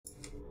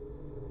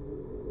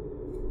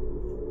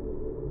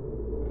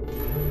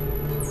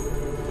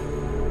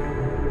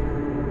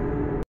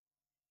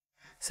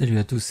Salut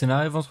à tous, c'est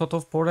Narev, on se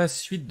retrouve pour la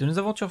suite de nos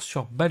aventures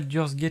sur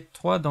Baldur's Gate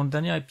 3. Dans le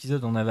dernier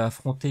épisode, on avait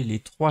affronté les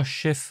trois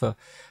chefs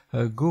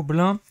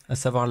gobelins, à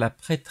savoir la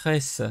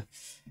prêtresse,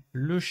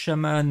 le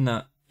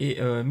chaman et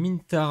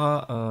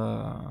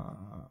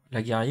Mintara,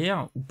 la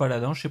guerrière, ou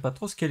paladin, je sais pas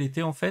trop ce qu'elle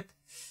était en fait.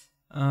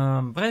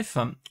 Bref,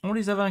 on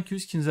les a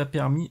vaincus, ce qui nous a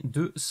permis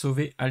de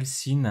sauver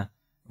Alcine.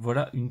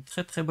 Voilà une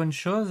très très bonne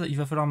chose. Il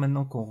va falloir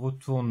maintenant qu'on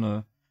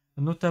retourne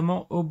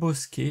notamment au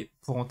bosquet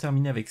pour en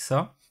terminer avec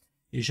ça.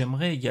 Et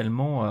j'aimerais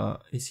également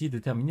essayer de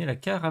terminer la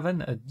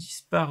caravane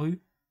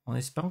disparue en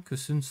espérant que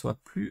ce ne soit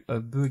plus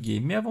buggé.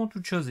 Mais avant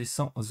toute chose et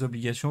sans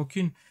obligation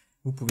aucune,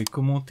 vous pouvez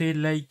commenter,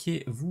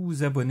 liker,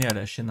 vous abonner à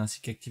la chaîne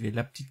ainsi qu'activer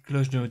la petite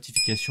cloche de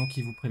notification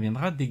qui vous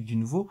préviendra dès que du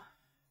nouveau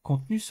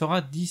contenu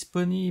sera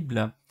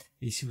disponible.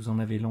 Et si vous en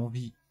avez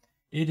l'envie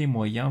et les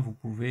moyens, vous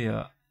pouvez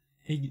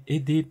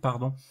aider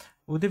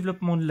au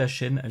développement de la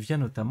chaîne via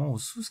notamment aux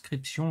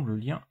souscriptions. Le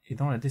lien est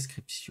dans la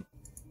description.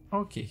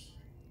 Ok.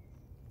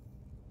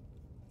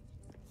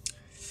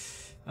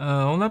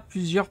 On a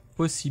plusieurs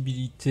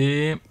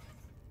possibilités.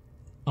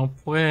 On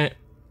pourrait...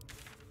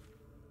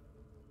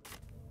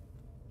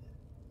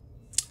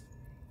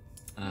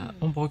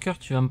 Ombrecoeur,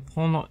 tu vas me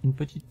prendre une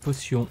petite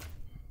potion.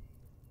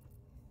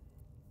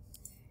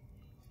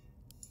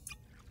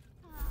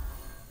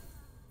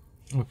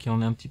 Ok,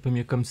 on est un petit peu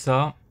mieux comme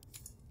ça.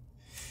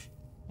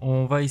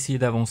 On va essayer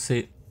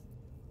d'avancer.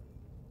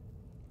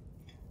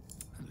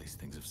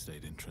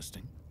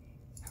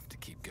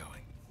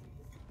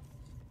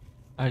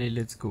 Allez,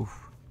 let's go.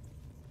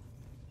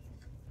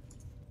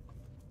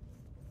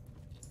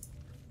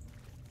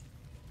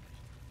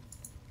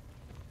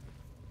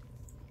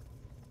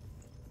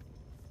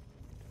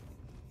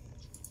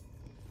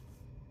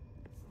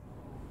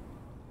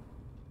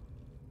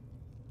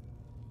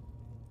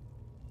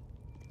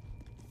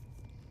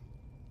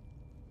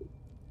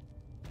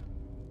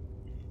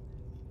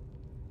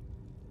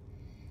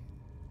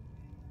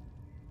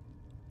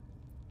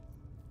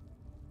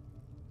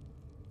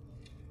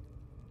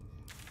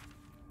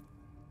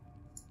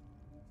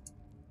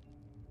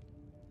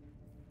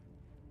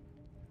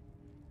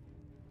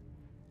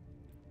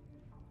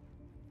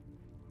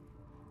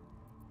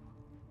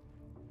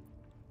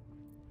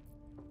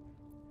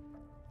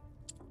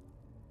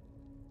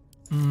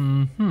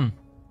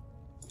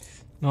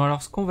 Non,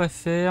 alors ce qu'on va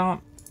faire,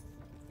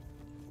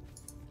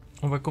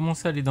 on va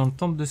commencer à aller dans le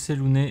temple de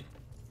Sélouné.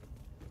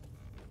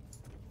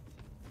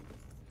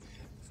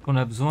 Parce qu'on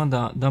a besoin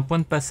d'un point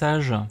de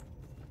passage.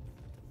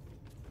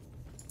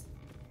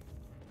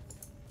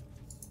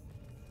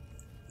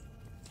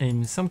 Et il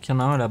me semble qu'il y en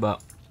a un là-bas.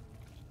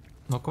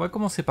 Donc on va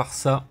commencer par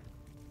ça.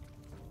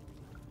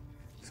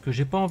 Parce que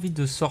j'ai pas envie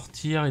de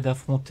sortir et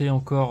d'affronter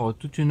encore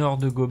toute une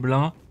horde de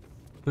gobelins.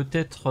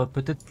 Peut-être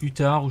plus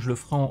tard, où je le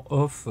ferai en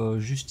off,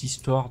 juste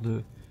histoire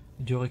de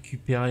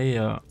récupérer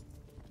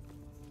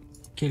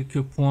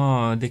quelques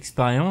points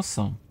d'expérience.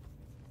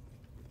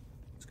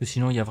 Parce que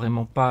sinon, il n'y a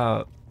vraiment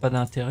pas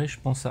d'intérêt, je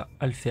pense, à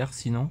le faire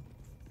sinon.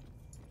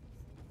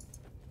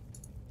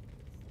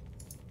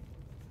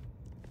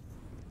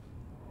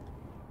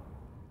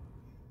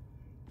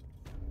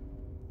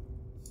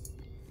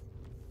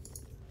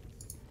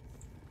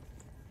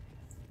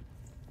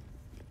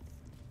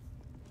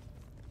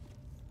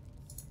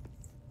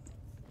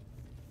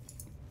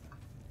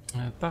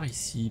 Par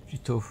ici,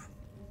 plutôt.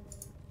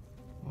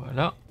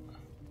 Voilà.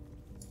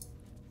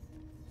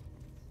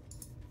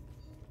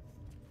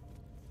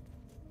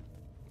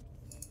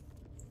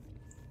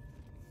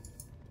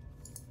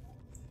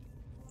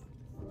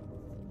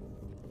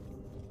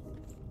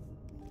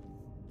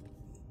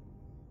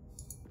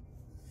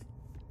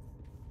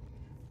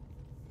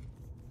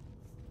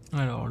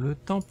 Alors, le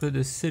temple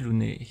de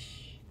Sélouné.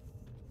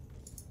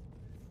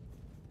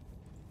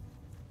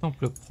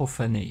 Temple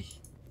profané.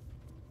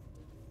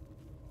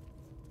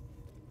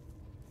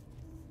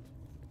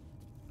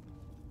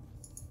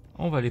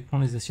 On va aller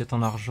prendre les assiettes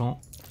en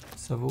argent.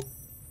 Ça vaut...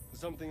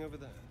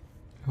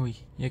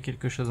 Oui, il y a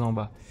quelque chose en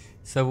bas.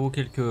 Ça vaut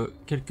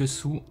quelques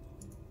sous.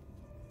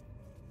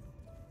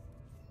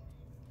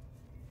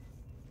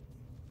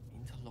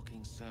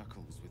 Interlocking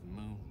circles with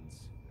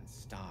moons and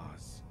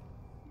stars.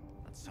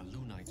 And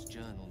Salunite's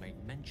journal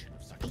made mention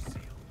of such a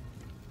seal.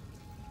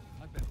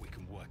 I bet we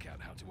can work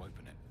out how to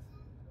open it.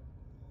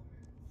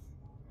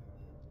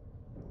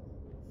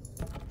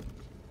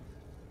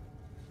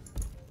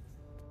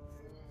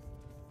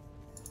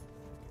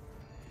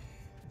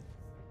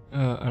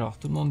 Alors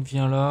tout le monde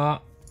vient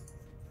là,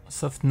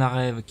 sauf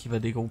Narev qui va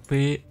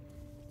dégrouper.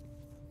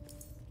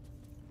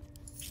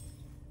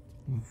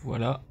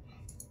 Voilà.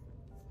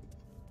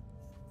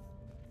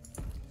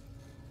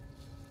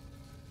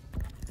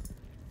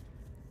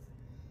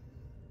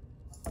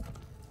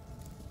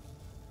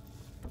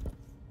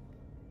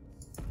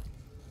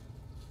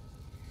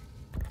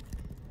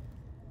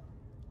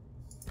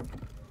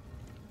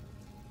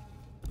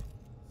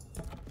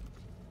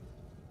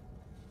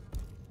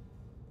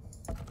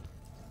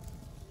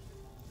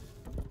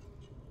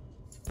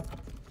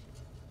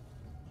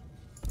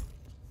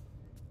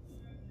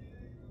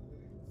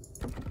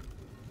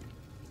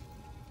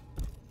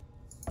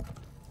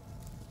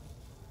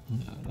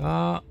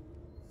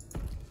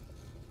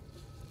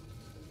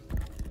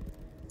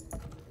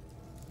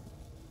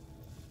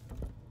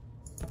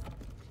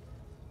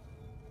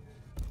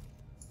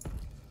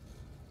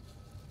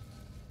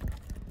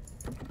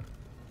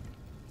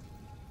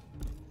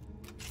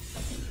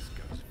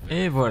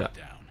 Et voilà.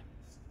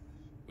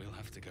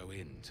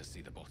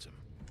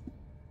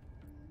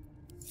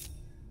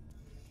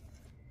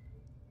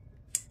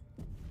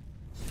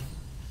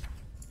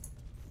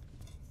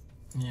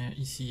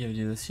 Ici, il y avait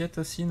des assiettes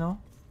aussi, non?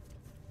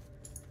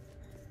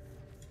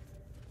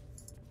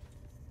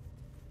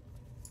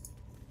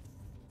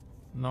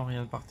 Non,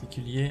 rien de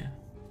particulier.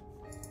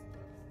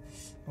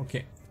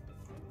 Ok.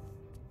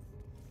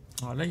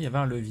 Alors là, il y avait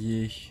un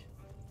levier.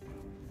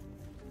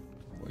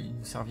 Bon, il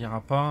ne servira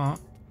pas. Hein.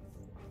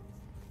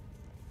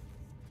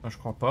 Enfin, je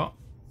crois pas.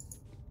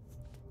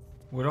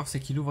 Ou alors c'est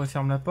qu'il ouvre et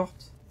ferme la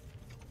porte?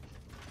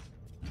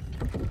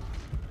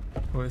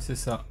 Ouais, c'est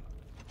ça.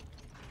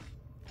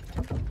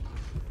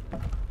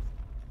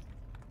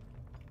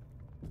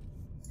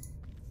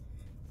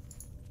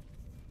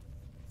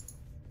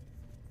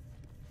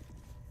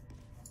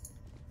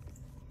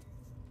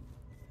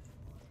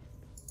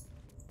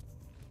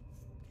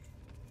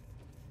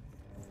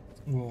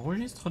 Ou au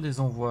registre des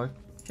envois.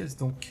 Qu'est-ce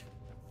donc?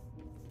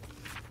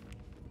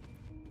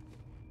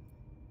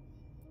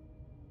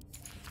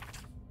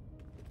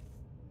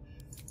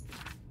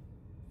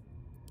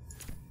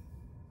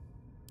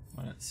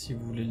 Voilà, si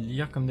vous voulez le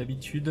lire comme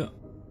d'habitude,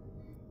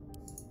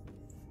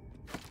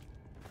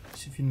 il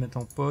suffit de mettre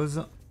en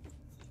pause.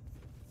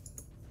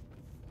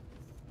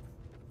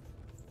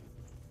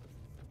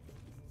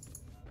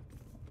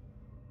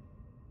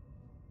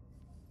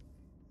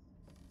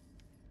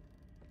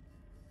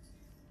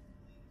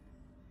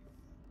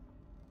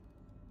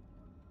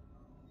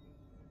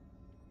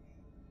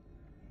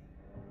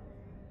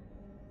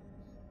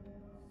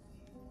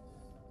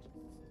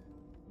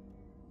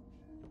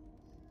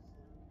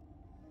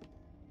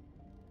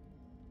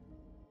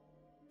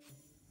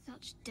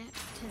 Such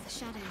depth to the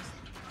shadows.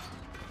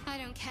 I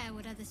don't care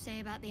what others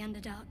say about the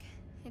Underdark.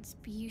 It's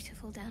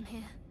beautiful down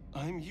here.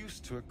 I'm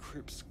used to a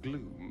crypt's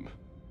gloom.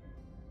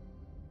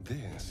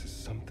 This is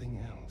something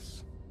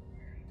else.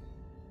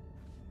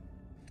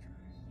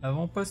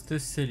 Avant-poste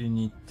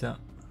Cellunite.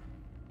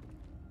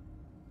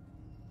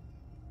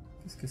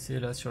 Qu'est-ce que c'est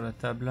là sur la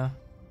table?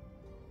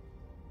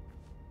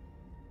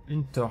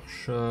 Une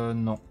torche.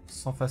 Non,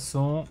 sans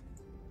façon.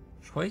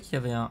 Je croyais qu'il y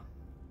avait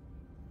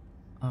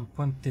un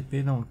point de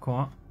TP dans le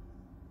coin.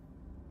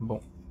 Bon.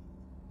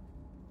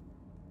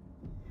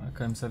 On va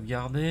quand même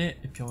sauvegarder.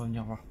 Et puis on va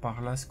venir voir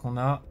par là ce qu'on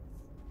a.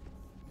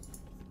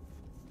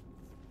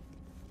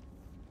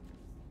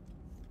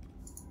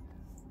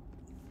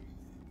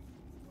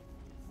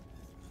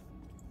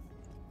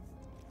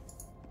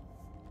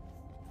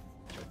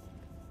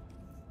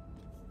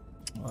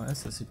 Ouais,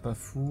 ça c'est pas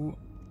fou.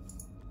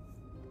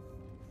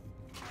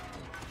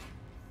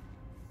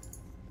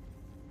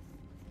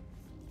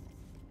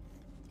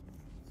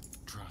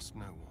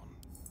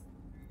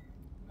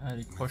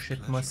 Allez,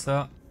 crochette-moi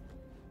ça.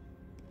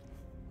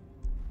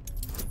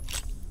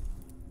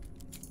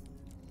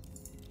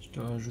 Je te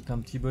rajoute un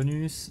petit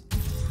bonus.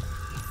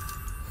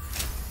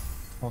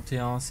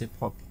 31, c'est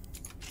propre.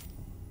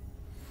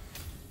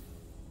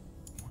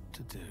 What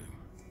to do?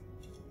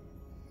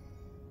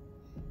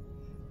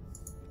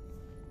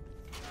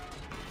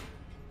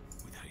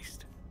 With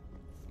haste.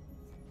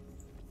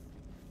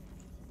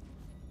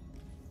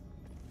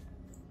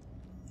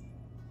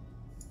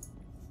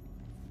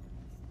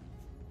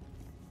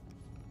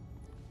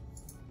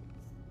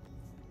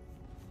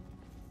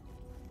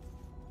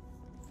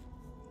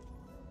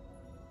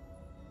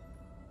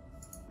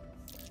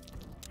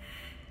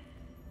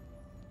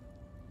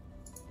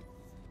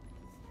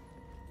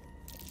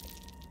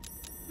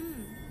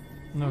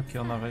 Ok,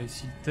 on a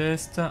réussi le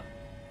test.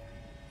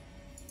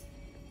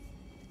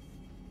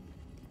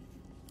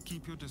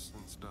 Keep your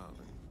distance,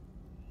 darling.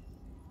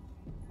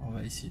 On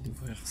va essayer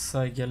d'ouvrir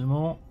ça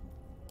également.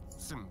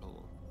 Simple.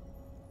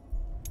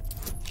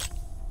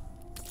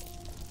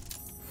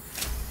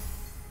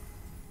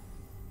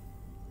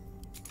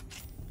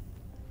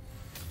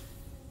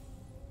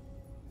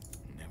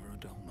 Never a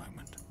dull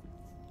moment.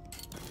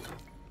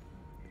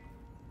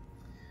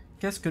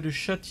 Casque de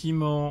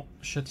châtiment.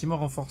 Châtiment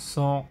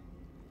renforçant.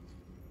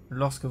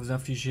 Lorsque vous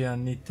infligez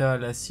un état à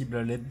la cible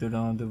à l'aide de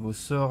l'un de vos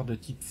sorts de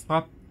type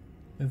frappe,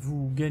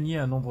 vous gagnez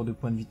un nombre de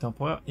points de vie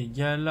temporaire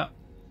égal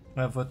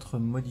à votre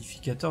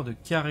modificateur de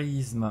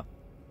charisme.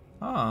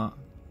 Ah.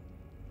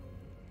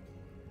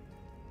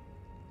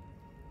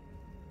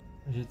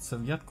 Jet de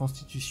sauvegarde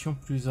constitution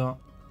 +1.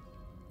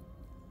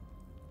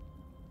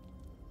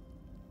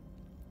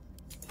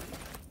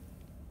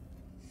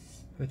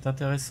 Peut être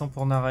intéressant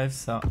pour Narev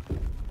ça.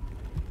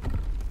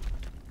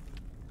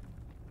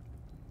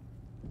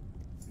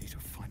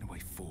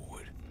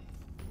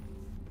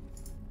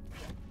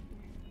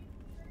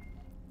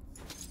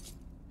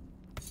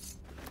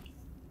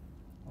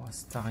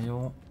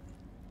 Starion.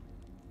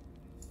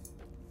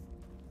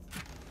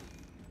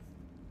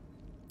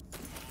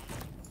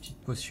 Petite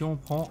potion, on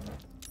prend.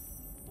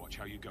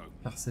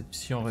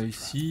 Perception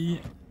réussie.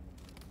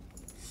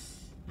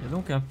 Il y a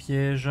donc un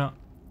piège.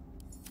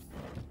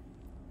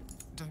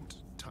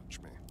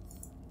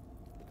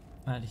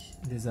 Allez,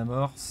 des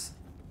amorces.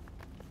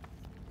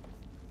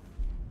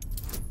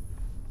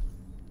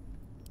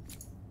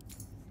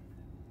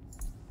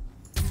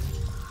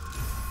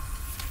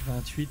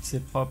 28, c'est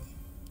propre.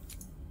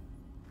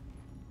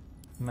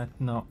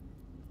 Maintenant,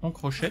 on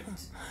crochette.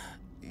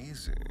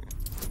 Easy.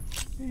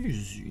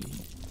 Easy.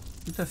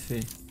 Tout à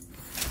fait.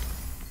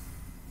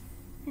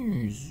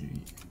 Easy.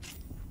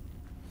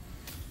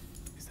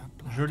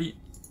 Joli.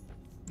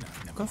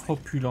 Coffre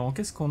opulent.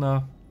 Qu'est-ce qu'on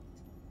a?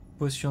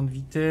 Potion de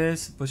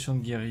vitesse, potion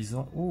de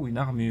guérison. Oh, une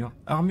armure.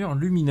 Armure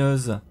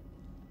lumineuse.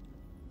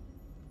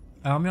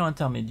 Armure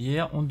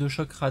intermédiaire, onde de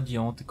choc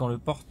radiante. Quand le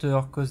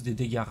porteur cause des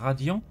dégâts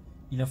radiants,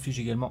 il inflige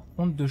également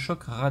onde de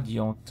choc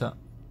radiante.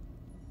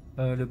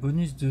 Le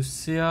bonus de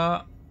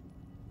CA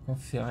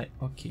conféré.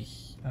 Ok,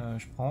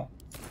 je prends.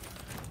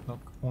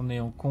 Donc on est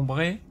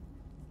encombré.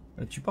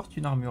 Tu portes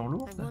une armure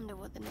lourde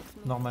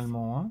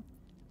normalement, hein?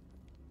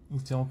 Ou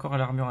t'es encore à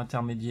l'armure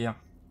intermédiaire?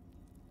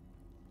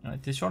 Ah,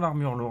 t'es sur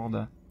l'armure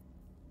lourde.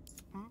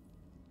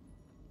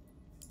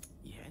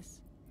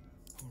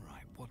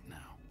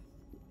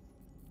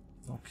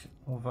 Donc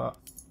on va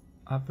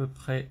à peu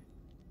près,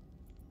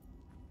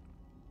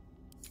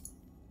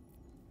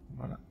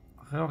 voilà,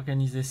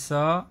 réorganiser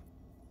ça.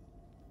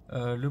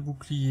 Le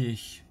bouclier,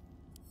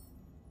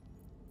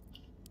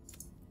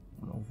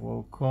 on l'envoie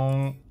au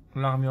camp.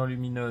 L'armure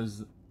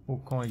lumineuse au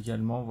camp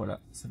également. Voilà,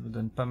 ça nous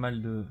donne pas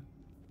mal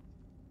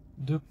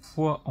de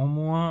poids en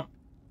moins.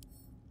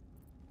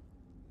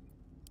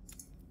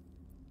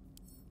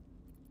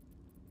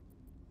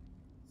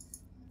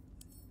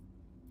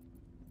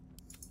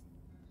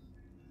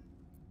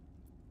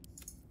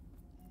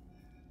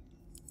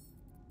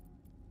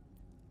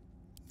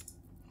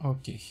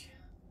 Ok.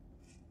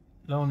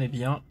 Là on est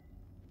bien.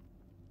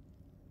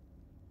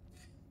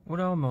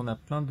 Oula, mais on a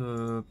plein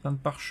de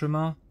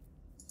parchemins.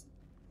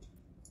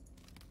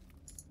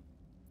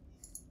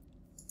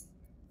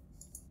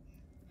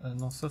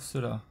 Non, sauf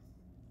cela.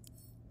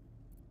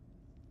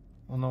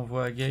 On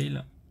envoie à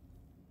Gale.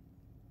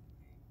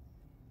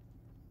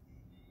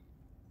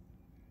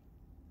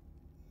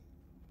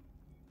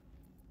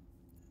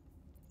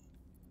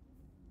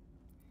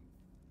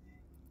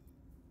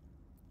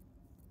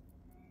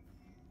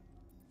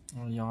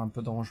 Il y aura un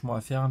peu de rangement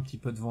à faire, un petit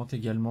peu de vente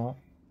également.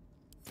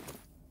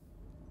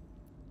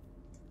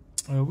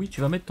 Oui,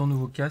 tu vas mettre ton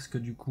nouveau casque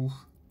du coup.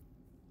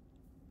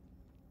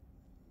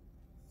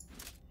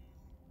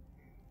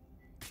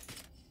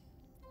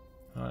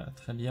 Voilà,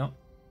 très bien.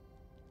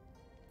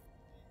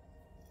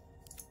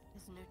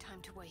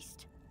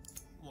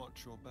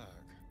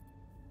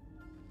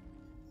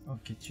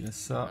 Ok, tu as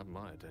ça.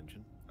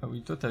 Ah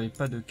oui, toi t'avais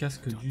pas de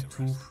casque du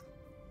tout.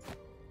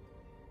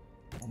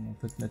 Bon, on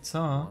peut te mettre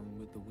ça, hein.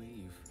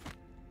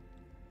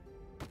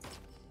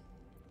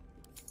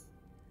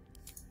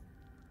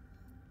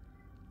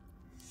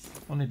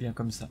 On est bien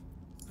comme ça.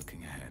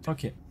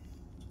 Ok.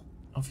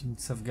 On finit de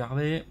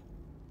sauvegarder.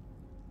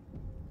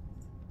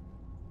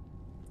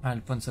 Ah,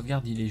 le point de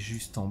sauvegarde, il est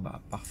juste en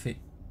bas. Parfait.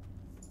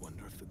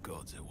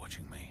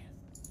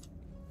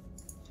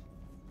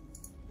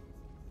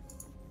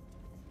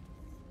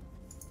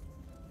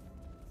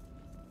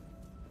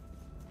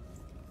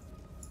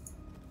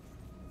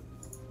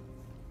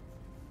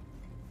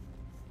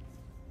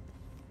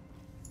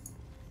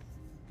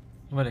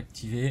 On va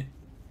l'activer.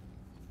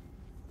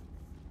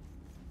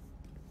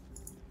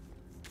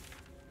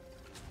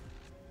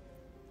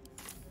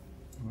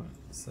 Voilà,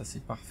 ça c'est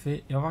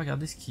parfait. Et on va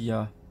regarder ce qu'il y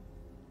a.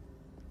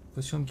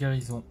 Potion de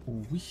guérison.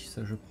 Oh oui,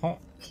 ça je prends.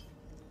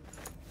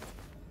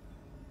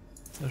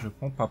 Ça je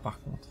prends pas par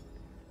contre.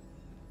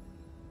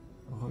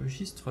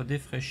 Registre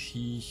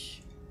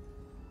défraîchi.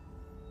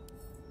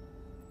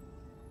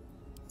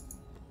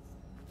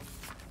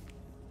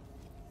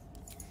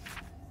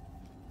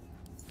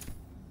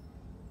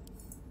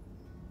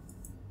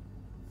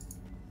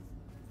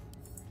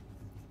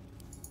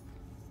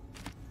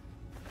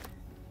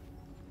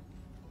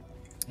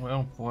 Ouais,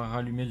 on pourrait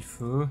rallumer le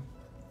feu.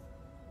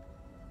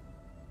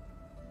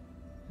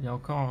 Il y a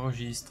encore un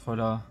registre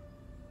là.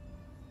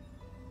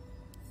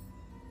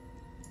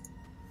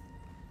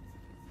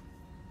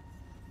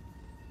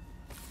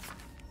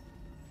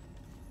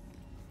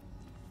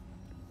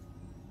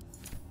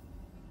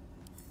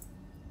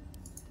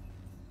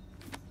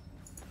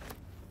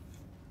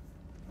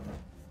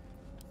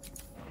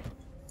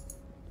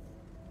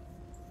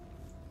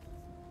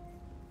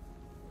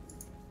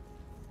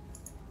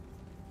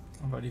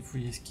 On va aller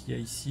fouiller ce qu'il y a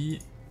ici.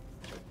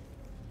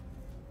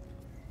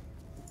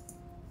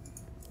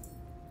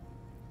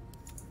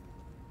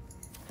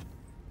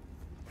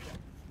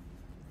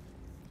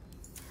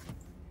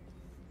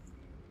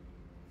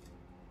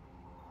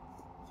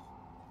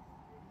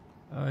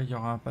 Il y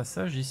aura un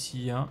passage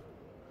ici, hein.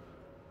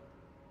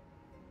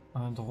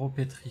 Un drop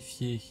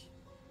pétrifié.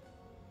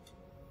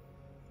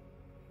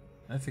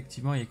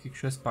 Effectivement, il y a quelque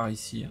chose par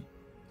ici, hein.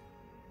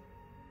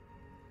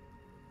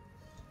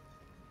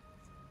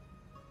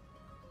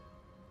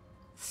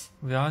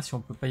 On verra si on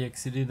peut pas y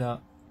accéder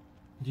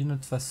d'une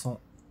autre façon.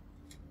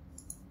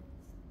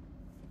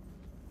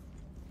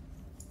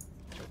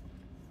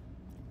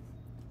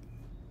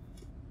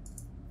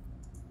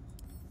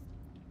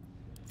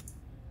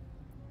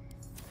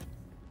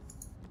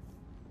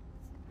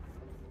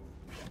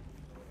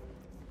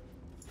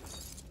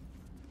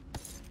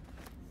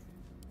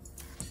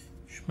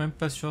 même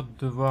pas sûr de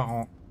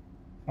devoir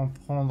en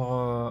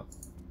prendre...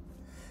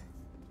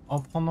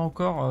 en prendre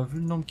encore, vu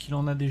le nombre qu'il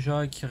en a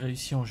déjà et qui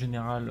réussit en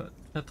général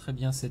très très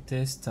bien ses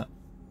tests.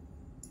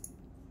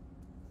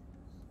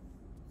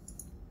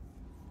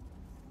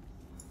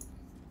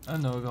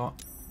 Un ogre.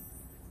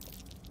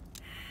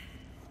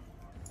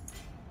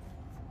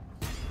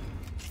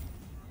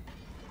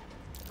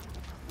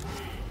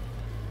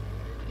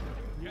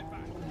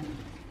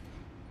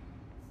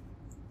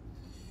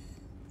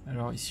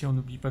 Alors ici on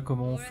n'oublie pas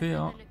comment on fait,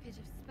 hein.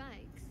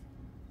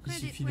 Il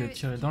suffit de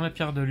tirer dans la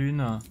pierre de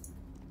lune.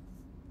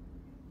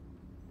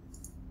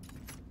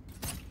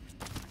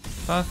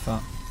 Paf.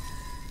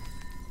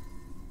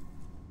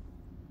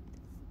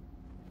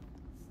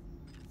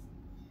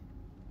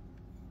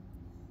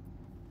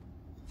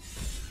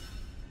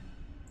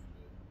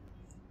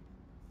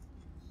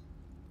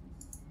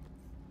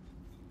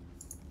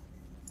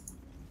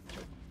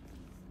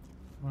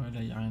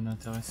 Voilà, il n'y a rien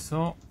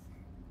d'intéressant.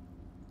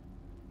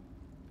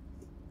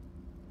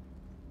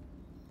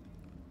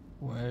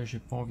 Ouais, j'ai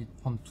pas envie de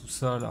prendre tout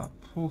ça là.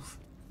 Pouf.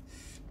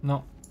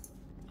 Non.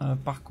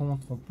 Par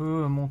contre, on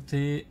peut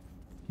monter.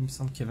 Il me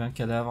semble qu'il y avait un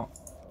cadavre.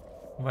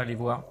 On va aller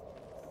voir.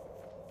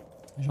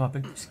 Je me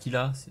rappelle plus ce qu'il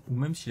a, ou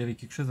même s'il avait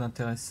quelque chose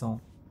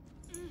d'intéressant.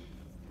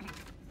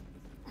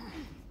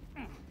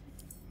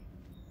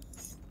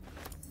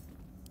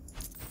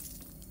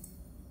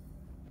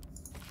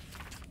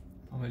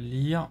 On va le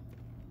lire.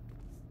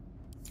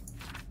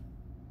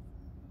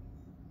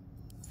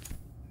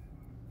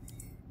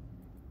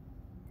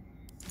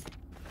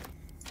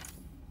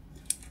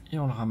 Et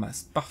on le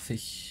ramasse. Parfait.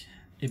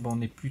 Et bon,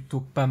 on est plutôt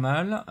pas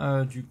mal.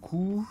 Du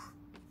coup,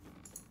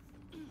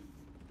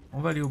 on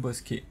va aller au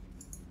bosquet.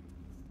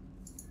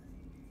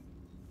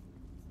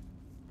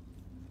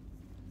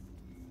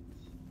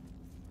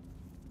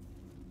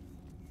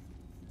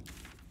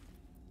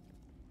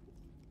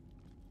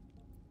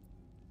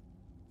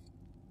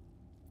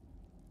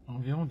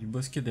 Environ du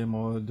bosquet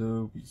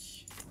d'émeraude,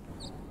 oui.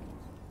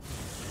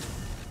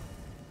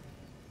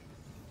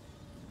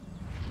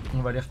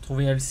 On va aller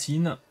retrouver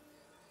Alcine.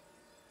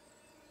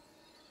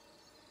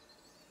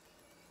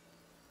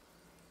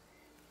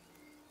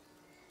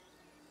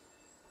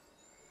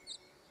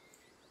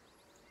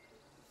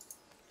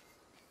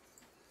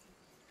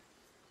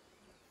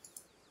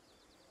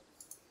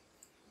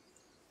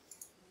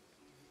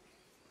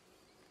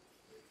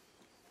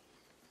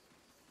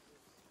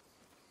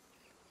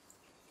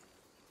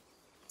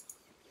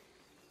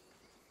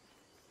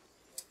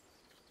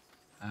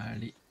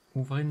 Allez,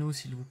 ouvrez-nous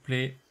s'il vous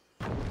plaît.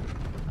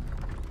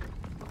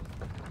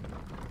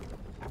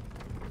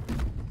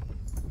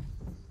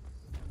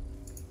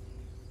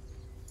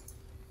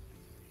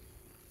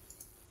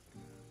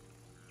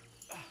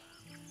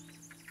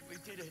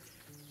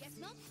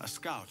 A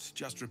scout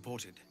just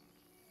reported.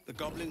 The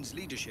goblins'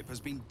 leadership has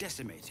been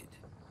decimated.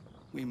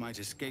 We might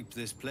escape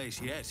this place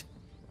yet,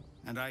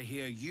 and I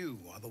hear you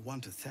are the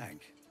one to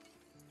thank.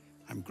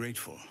 I'm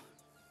grateful.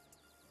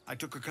 I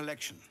took a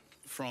collection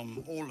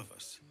from all of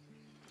us.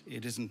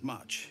 It isn't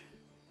much,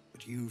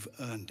 but you've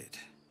earned it.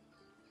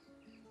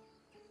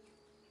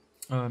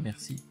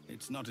 Merci.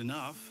 It's not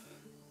enough,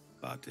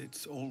 but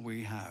it's all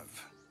we have.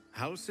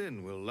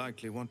 Halsin will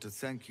likely want to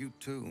thank you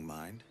too,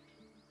 mind.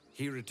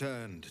 He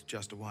returned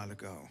just a while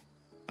ago.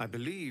 I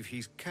believe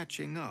he's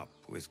catching up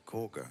with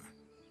Korga.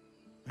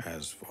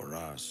 As for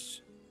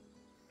us...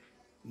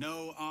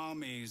 No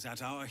armies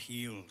at our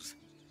heels.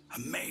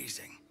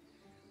 Amazing.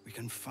 We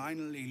can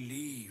finally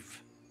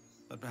leave.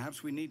 But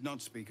perhaps we need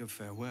not speak of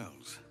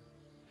farewells.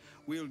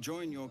 We'll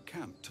join your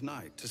camp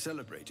tonight to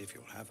celebrate if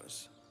you'll have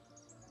us.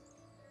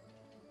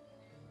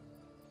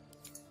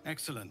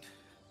 Excellent.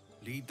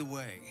 Lead the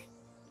way.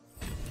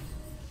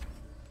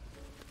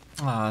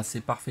 Ah,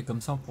 c'est parfait, comme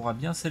ça on pourra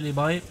bien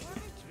célébrer.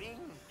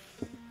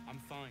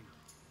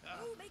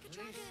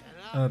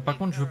 Par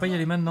contre, je veux pas y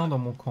aller maintenant dans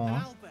mon camp.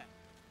 Hein.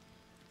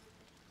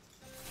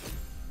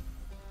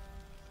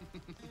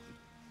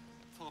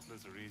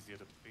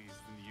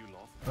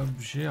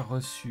 Objet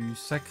reçu,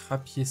 sac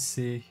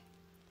rapiécé.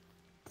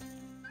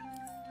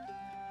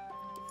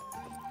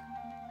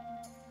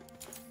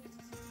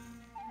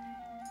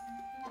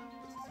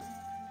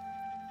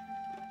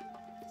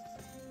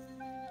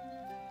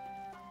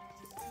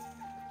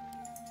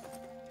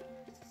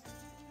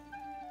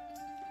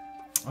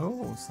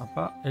 Oh,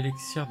 sympa.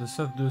 Élixir de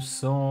sauve de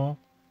sang.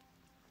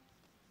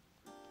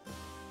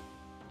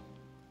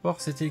 Or,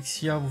 cet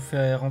élixir vous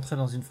fait rentrer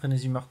dans une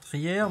frénésie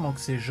meurtrière, donc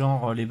c'est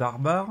genre les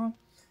barbares.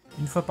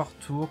 Une fois par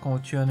tour, quand vous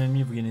tuez un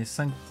ennemi, vous gagnez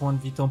 5 points de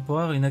vie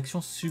temporaire et une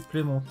action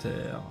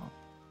supplémentaire.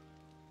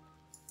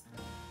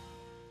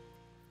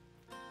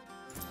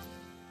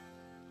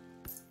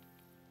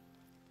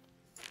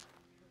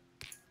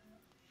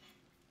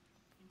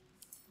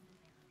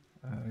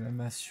 La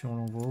nation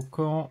l'envoie au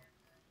camp.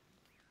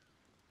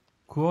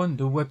 Couronne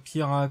de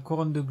Wapira,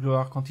 couronne de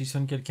gloire. Quand il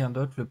sonne quelqu'un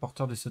d'autre, le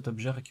porteur de cet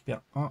objet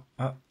récupère 1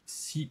 à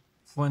 6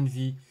 points de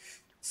vie.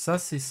 Ça,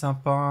 c'est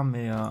sympa,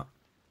 mais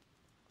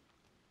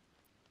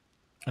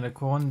la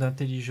couronne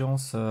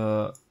d'intelligence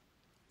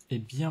est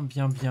bien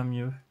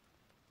mieux.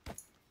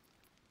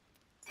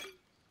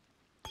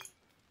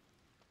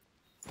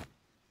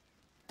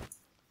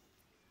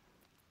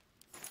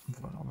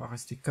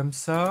 rester comme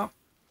ça.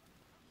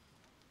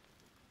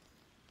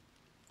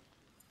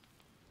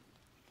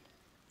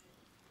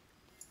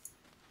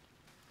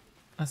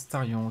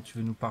 Astarion, tu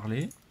veux nous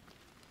parler?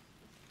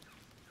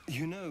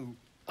 You know,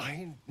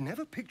 I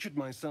never pictured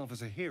myself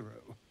as a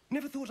hero.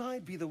 Never thought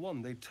I'd be the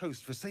one they'd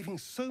toast for saving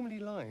so many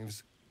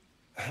lives.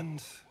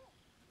 And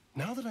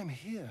now that I'm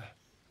here...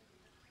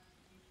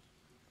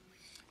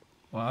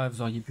 Ouais,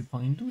 vous auriez pu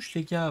prendre une douche,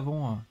 les gars,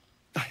 avant.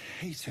 I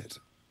hate it.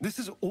 This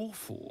is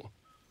awful.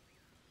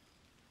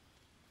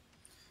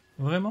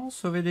 Vraiment,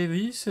 sauver des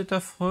vies, c'est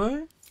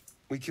affreux?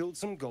 We killed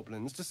some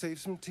goblins to save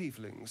some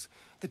tieflings.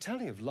 The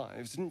tally of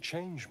lives didn't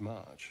change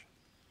much.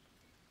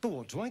 But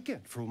what do I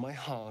get for all my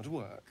hard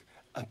work?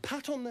 A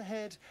pat on the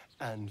head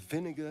and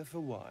vinegar for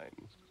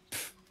wine.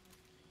 Pfft.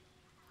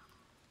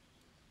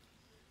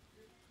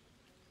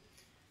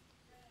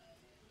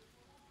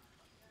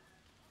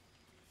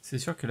 C'est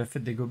sûr que la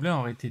fête des gobelins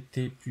aurait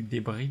été plus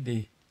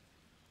débridée.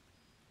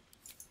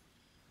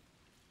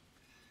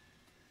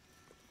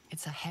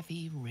 It's a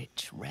heavy,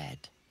 rich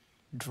red,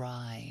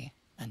 dry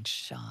and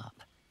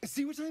sharp.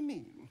 See what I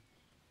mean?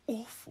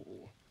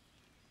 Awful.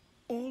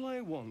 All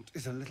I want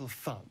is a little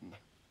fun.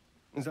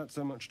 Is that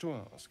so much to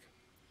ask?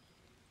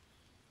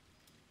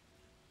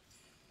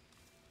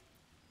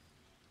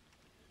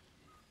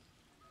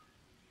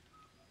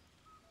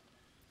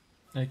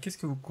 Qu'est-ce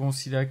que vous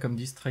considérez comme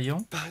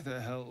distrayant? By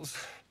the hells.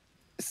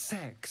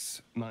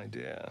 Sex, my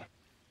dear.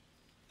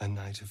 A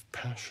night of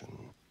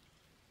passion.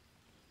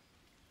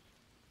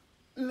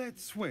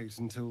 Let's wait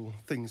until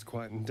things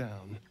quieten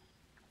down.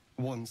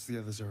 Once the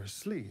others are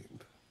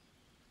asleep,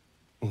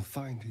 we'll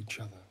find each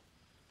other.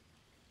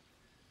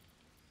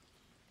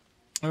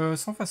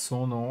 Sans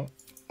façon, non.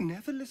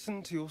 Never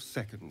listen to your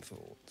second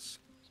thoughts.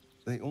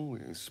 They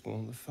always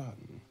spoil the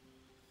fun.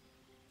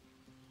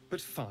 But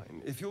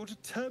fine, if you're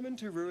determined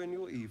to ruin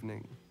your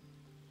evening,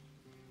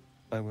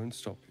 I won't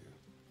stop you.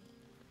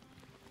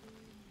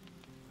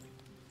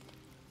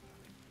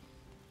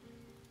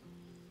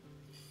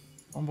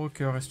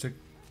 Ambroker,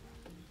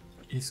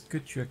 est-ce que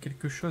tu as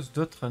quelque chose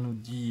d'autre à nous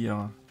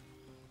dire?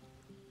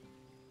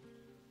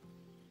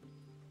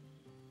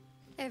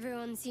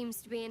 Everyone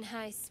seems to be in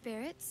high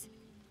spirits.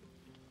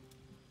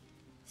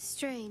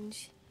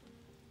 Strange.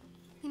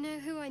 You know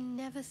who I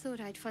never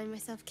thought I'd find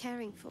myself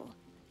caring for?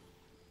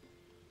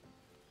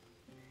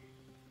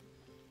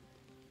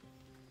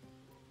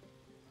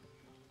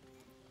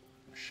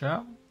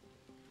 Charles?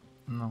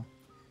 Non.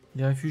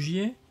 Les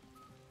réfugiés?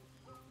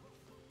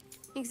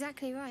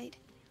 Exactly right.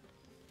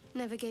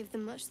 Never gave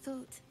them much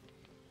thought.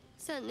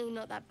 Certainly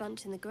not that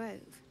bunch in the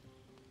grove.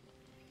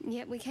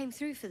 Yet we came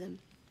through for them.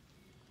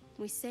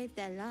 We saved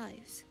their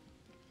lives.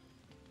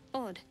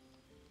 Odd.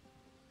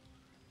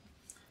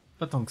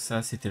 Pas tant que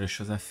ça, c'était la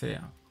chose à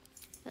faire.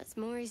 That's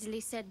more easily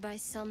said by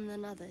some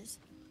than others.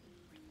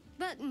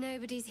 But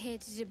nobody's here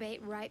to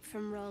debate right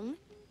from wrong.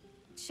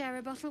 Share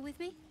a bottle with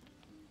me?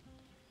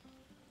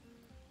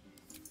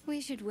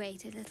 We should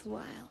wait a little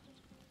while.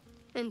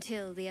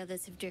 Until the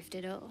others have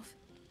drifted off.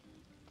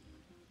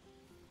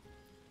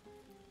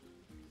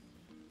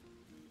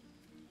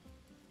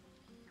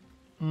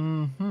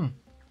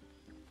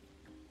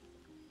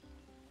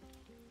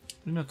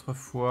 Une autre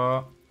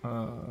fois,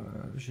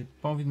 j'ai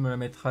pas envie de me la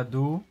mettre à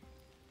dos.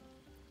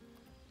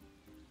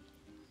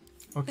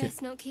 Ok.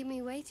 Best not keep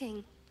me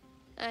waiting.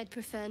 I'd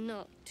prefer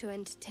not to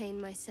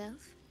entertain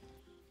myself.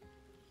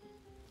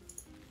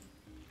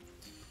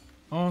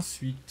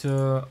 Ensuite,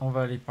 on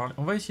va aller parler.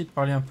 On va essayer de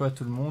parler un peu à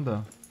tout le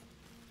monde.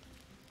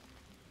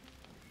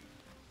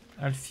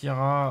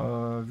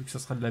 Alfira, vu que ce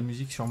sera de la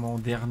musique, sûrement en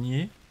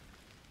dernier.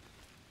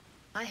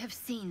 I have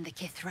seen the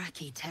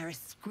Kithraki tear a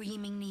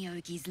screaming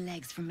Neogi's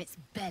legs from its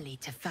belly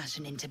to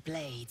fashion into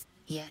blades.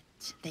 Yet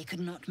they could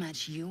not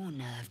match your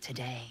nerve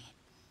today.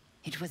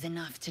 It was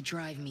enough to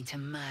drive me to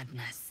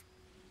madness.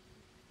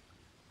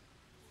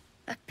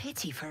 A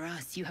pity for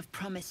us you have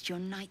promised your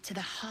night to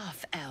the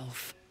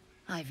half-elf.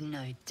 I've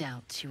no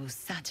doubt you will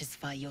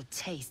satisfy your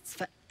tastes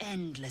for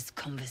endless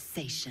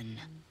conversation.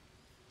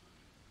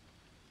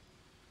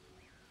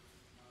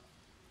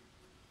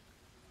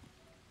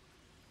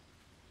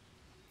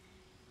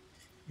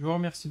 Je vous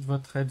remercie de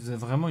votre aide, vous êtes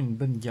vraiment une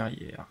bonne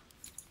guerrière.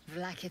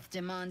 Vlaakith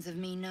demands of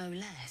me no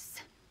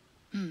less.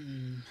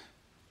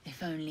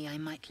 If only I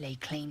might lay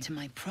claim to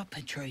my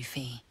proper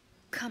trophy.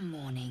 Come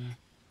morning,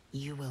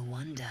 you will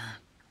wonder.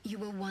 You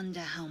will wonder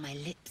how my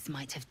lips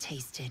might have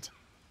tasted.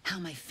 How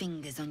my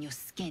fingers on your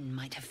skin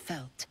might have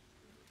felt.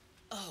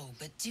 Oh,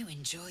 but do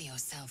enjoy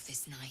yourself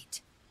this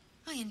night.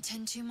 I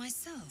intend to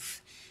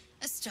myself.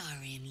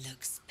 Astarion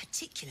looks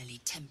particularly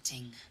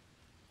tempting.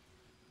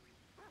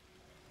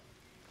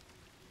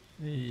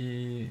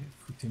 Et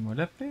foutez-moi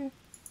la paix.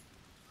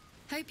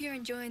 Hope you're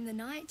enjoying the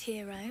night,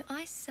 hero.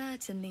 I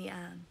certainly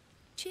am.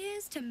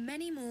 Cheers to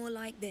many more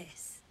like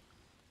this.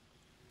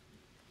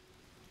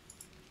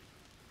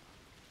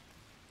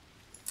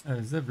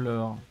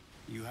 Zevlor.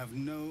 You have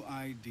no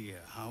idea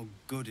how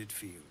good it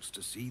feels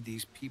to see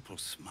these people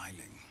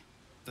smiling.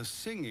 The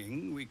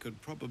singing we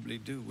could probably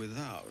do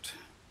without,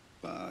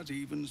 but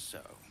even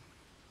so,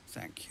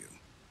 thank you.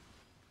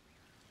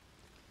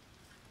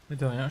 Mais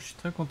de rien, je suis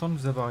très content de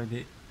vous avoir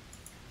aidé.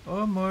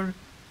 Oh Moll,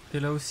 t'es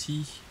là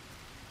aussi.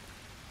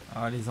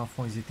 Ah, les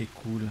enfants, ils étaient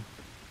cool.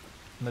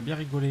 On a bien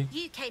rigolé.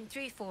 You came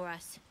through for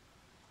us.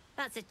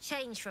 That's a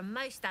change from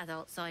most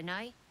adults I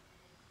know.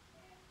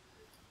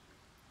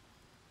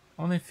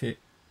 En effet.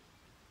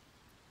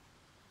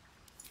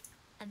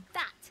 And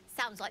that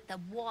sounds like the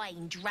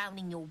wine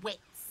drowning your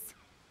wits.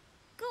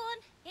 Go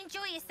on,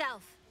 enjoy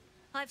yourself.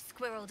 I've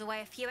squirreled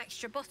away a few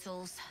extra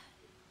bottles.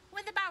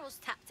 When the barrel's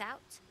tapped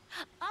out,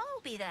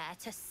 I'll be there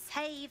to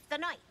save the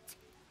night.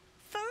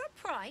 For a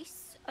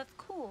price, of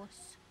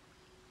course.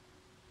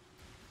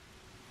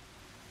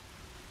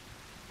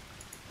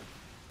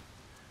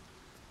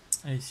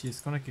 Et ici,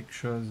 est-ce qu'on a quelque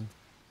chose?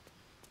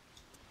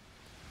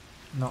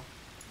 Non.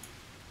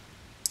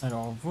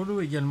 Alors,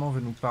 Volo également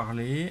veut nous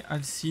parler.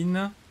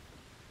 Alcine.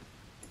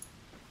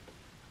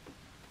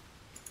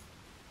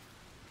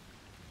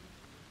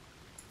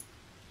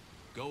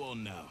 Go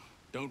on now.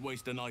 Don't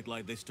waste a night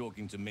like this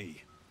talking to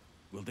me.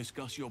 We'll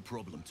discuss your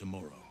problem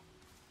tomorrow.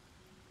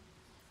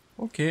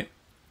 Ok.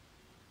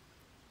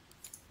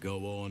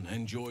 Go on,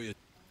 enjoy it.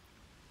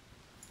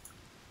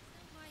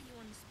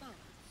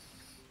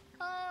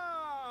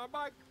 Ah,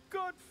 my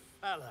good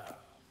fellow.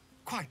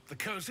 Quite the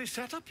cozy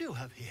setup you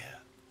have here.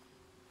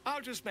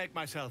 I'll just make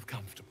myself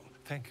comfortable.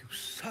 Thank you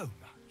so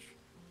much.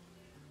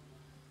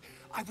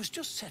 I was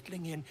just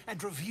settling in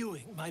and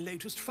reviewing my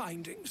latest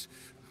findings.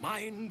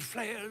 Mind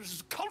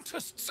flayers,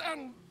 cultists,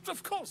 and,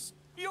 of course,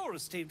 your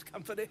esteemed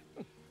company.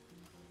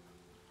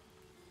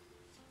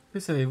 Que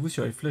savez-vous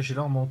sur les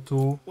flagellants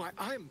mentaux? Why,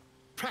 I'm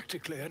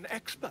practically an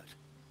expert.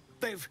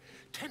 They've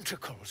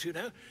tentacles, you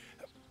know.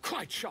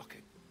 Quite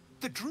shocking.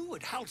 The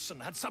druid Halson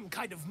had some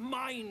kind of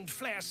mind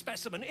flare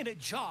specimen in a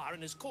jar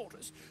in his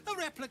quarters. A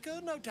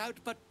replica, no doubt,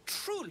 but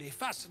truly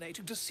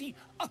fascinating to see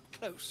up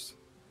close.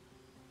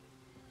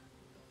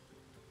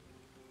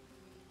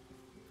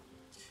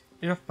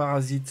 Et leurs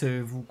parasites,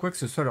 savez-vous quoi que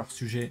ce soit leur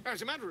sujet?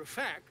 As a matter of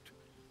fact,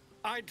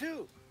 I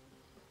do.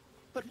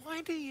 But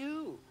why do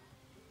you?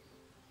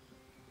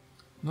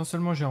 Non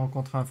seulement j'ai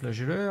rencontré un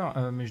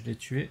flagelleur, mais je l'ai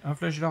tué. Un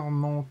flagelleur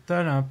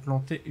mental a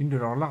implanté une de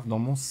leurs larves dans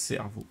mon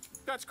cerveau.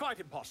 That's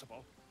quite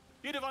impossible.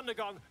 You'd have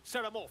undergone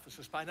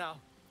ceramorphosis by now.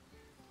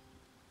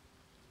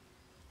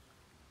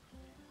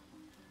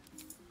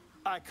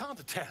 I can't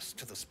attest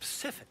to the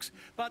specifics,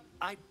 but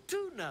I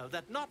do know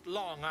that not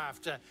long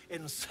after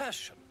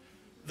insertion,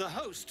 the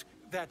host,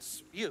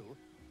 that's you,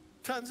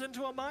 turns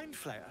into a mind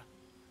flayer.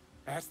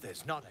 As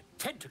there's not a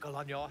tentacle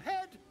on your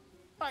head,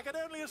 I can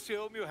only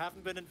assume you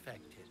haven't been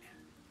infected.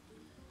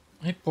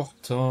 Et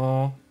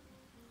pourtant...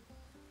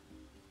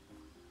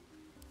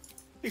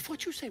 If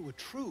what you say were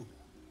true,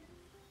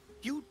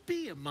 you'd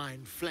be a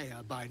mind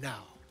flayer by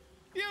now.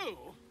 You?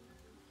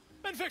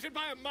 Infected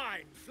by a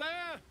mind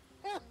flayer?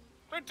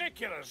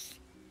 Ridiculous.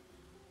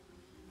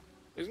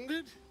 Isn't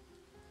it?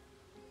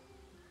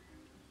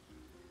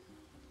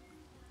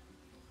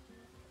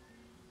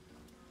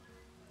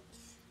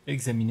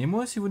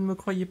 Examinez-moi si vous ne me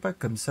croyez pas,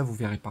 comme ça vous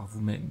verrez par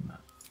vous-même.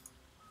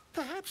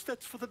 Perhaps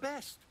that's for the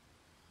best.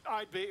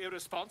 I'd be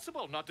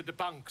irresponsible not to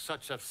debunk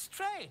such a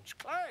strange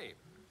claim.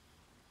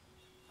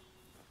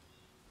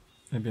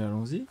 Eh bien,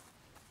 allons-y.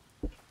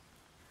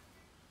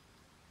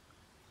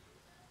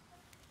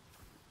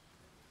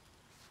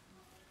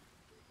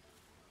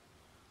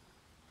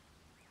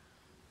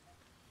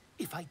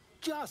 If I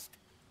just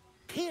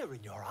peer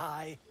in your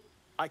eye,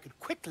 I could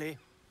quickly...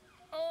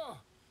 Oh,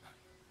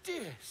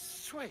 dear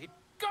sweet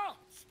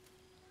gods!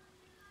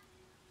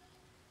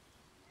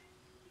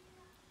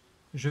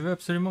 Je veux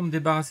absolument me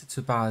débarrasser de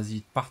ce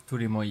parasite par tous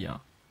les moyens.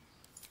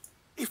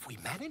 If we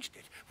managed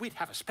it, we'd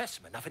have a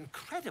specimen of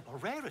incredible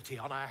rarity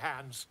on our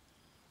hands.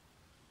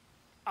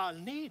 I'll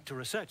need to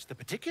research the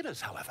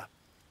particulars, however.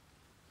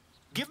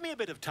 Give me a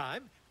bit of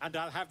time, and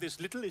I'll have this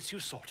little issue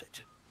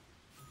sorted.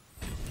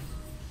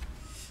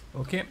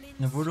 Ok,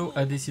 Volo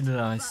a décidé de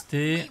la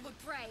rester.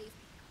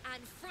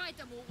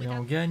 Et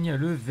on gagne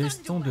le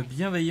veston de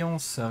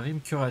bienveillance,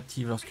 rime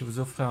curative. Lorsque vous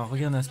offrez un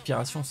regain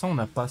d'inspiration, ça on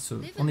n'a pas ce...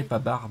 On n'est pas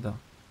barde.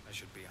 I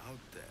should be out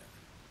there,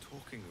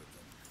 talking with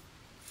them.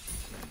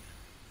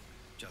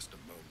 Just a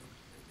moment,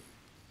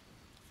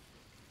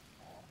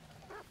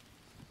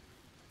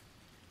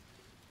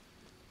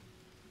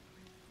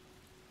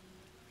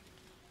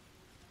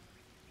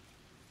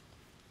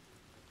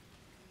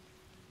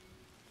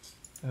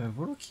 maybe.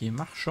 Volo qui est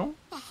marchand.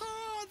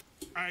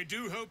 I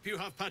do hope you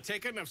have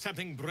partaken of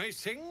something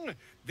bracing.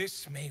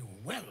 This may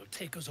well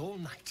take us all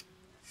night.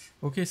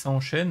 Ok, ça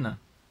enchaîne.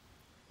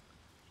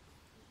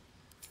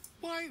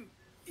 Why,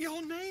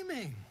 you're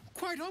naming,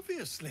 quite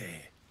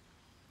obviously.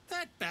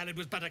 That ballad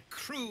was but a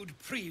crude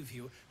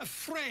preview, a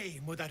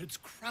frame without its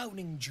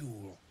crowning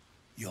jewel.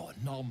 Your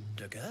nom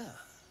de guerre.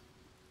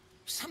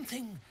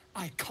 Something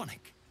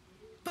iconic,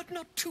 but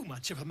not too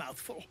much of a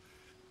mouthful.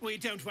 We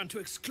don't want to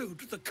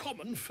exclude the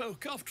common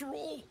folk after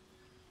all.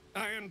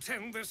 I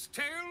intend this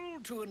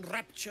tale to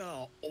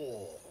enrapture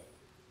all.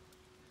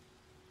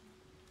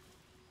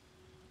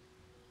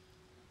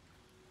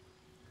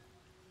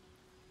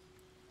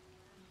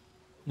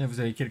 Là, vous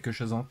avez quelque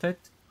chose en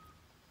tête?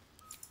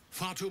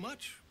 Far too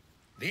much.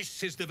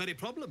 This is the very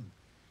problem.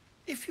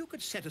 If you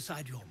could set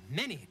aside your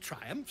many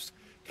triumphs,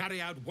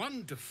 carry out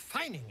one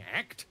defining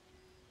act,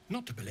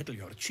 not to belittle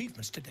your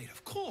achievements to date,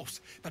 of course,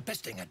 but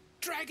besting a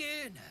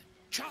dragon,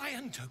 a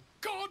giant, a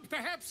god,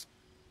 perhaps?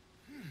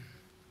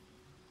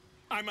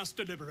 I must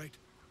deliberate.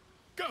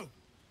 Go.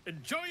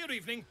 Enjoy your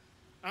evening.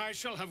 I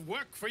shall have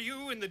work for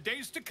you in the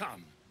days to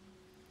come.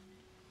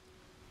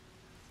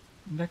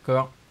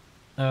 D'accord.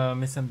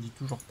 Mais ça me dit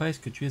toujours pas, est-ce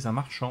que tu es un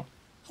marchand?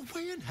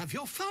 Away and have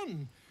your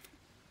fun.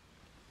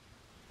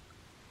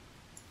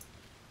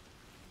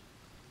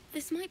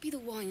 This might be the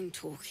wine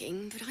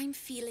talking, but I'm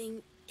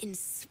feeling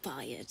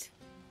inspired.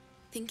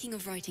 Thinking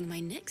of writing my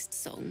next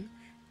song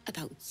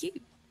about you.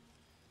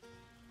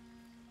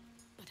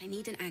 But I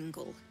need an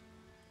angle.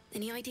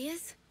 Any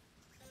ideas?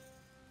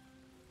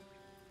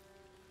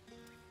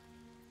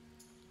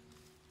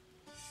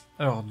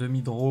 Alors,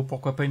 demi-draw,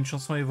 pourquoi pas une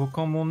chanson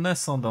évoquant mon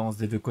ascendance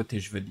des deux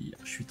côtés, je veux dire.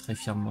 Je suis très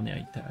fier de mon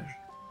héritage.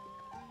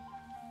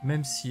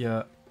 Même si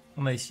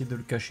on a essayé de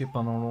le cacher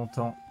pendant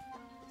longtemps.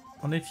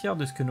 On est fier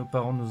de ce que nos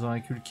parents nous ont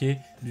inculqué,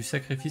 du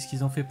sacrifice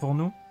qu'ils ont fait pour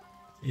nous,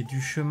 et du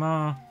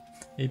chemin,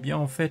 eh bien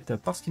en fait,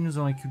 parce qu'ils nous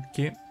ont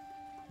inculqué,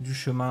 du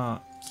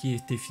chemin qui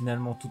était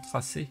finalement tout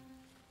tracé.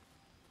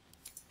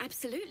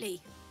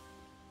 Absolutely.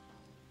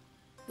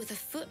 With a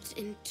foot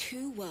in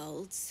two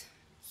worlds,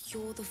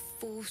 you're the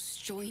force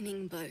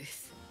joining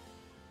both.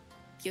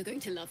 You're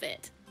going to love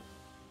it.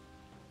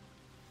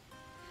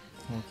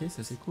 Ok,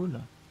 ça c'est cool.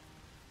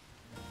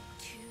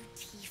 Two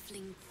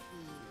tiefling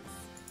queens,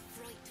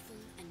 frightful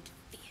and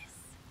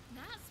fierce.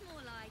 That's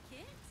more like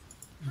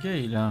it.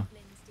 Gail.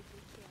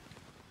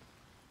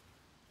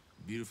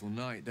 Beautiful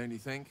night, don't you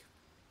think?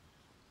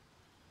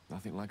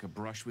 Nothing like a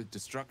brush with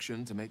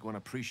destruction to make one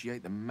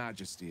appreciate the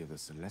majesty of the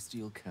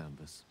celestial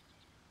canvas.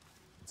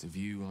 It's a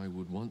view I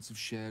would once have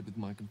shared with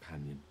my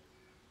companion,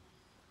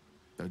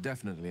 though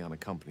definitely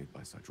unaccompanied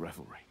by such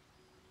revelry.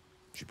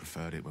 She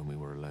preferred it when we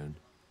were alone,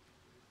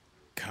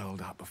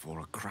 curled up before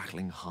a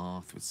crackling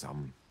hearth with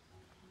some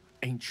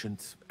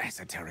ancient,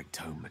 esoteric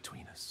tome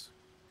between us.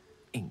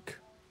 Ink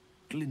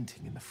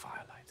glinting in the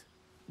firelight.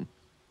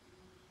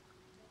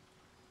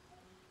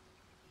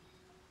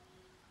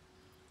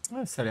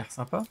 Ouais, ça a l'air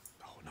sympa.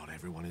 Oh, not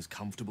everyone is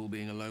comfortable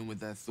being alone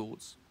with their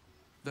thoughts.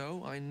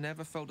 Though I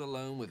never felt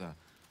alone with a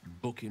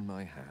book in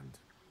my hand,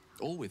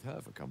 or with her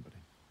for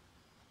company.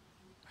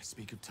 I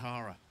speak of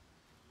Tara,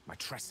 my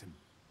Tressim,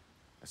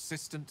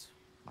 assistant,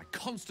 my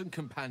constant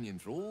companion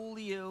through all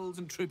the ills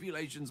and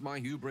tribulations my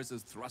hubris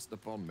has thrust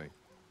upon me.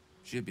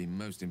 She'd been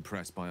most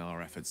impressed by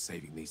our efforts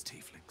saving these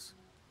tieflings.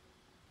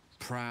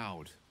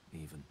 Proud,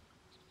 even.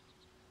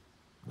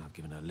 And I've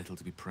given her little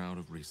to be proud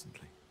of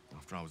recently,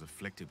 after I was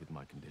afflicted with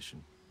my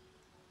condition.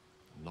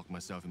 And locked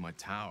myself in my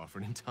tower for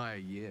an entire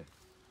year.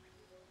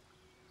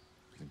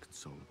 I was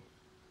inconsolable,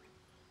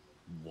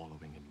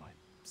 wallowing in my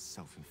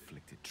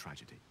self-inflicted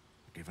tragedy.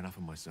 I gave enough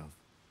of myself.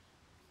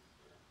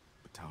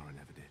 But Tara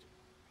never did.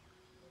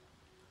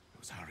 It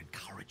was her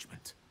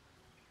encouragement,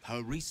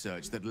 her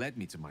research that led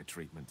me to my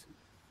treatment.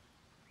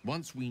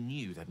 Once we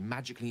knew that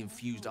magically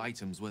infused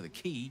items were the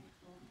key,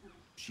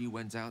 she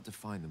went out to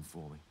find them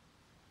for me.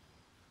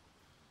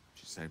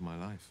 She saved my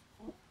life.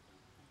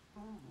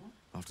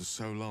 After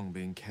so long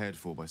being cared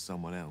for by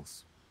someone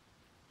else,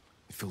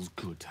 it feels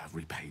good to have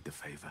repaid the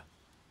favor.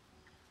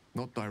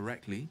 Not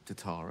directly to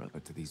Tara,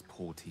 but to these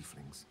poor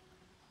tieflings.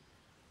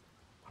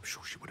 I'm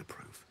sure she would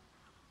approve.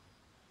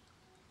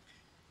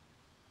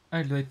 Ah,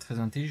 elle doit être très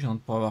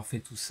intelligente pour avoir fait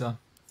tout ça.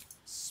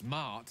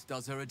 Smart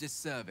does her a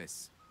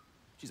disservice.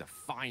 She's a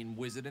fine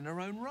wizard in her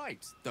own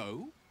right,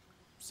 though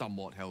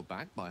somewhat held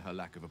back by her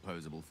lack of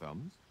opposable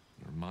thumbs.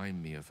 You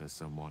remind me of her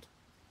somewhat.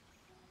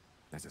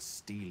 There's a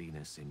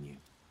steeliness in you,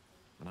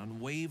 an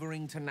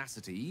unwavering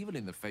tenacity, even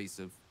in the face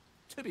of,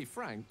 to be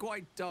frank,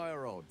 quite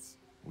dire odds.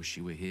 Wish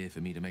she were here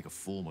for me to make a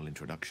formal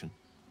introduction.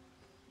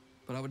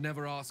 But I would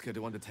never ask her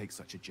to undertake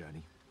such a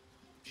journey.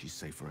 She's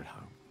safer at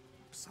home.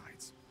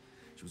 Besides,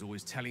 she was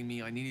always telling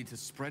me I needed to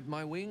spread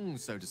my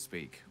wings, so to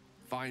speak.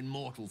 Find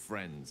mortal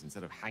friends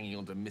instead of hanging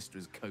onto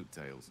Mistra's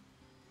coattails.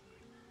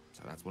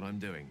 So that's what I'm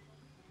doing.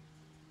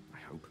 I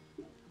hope.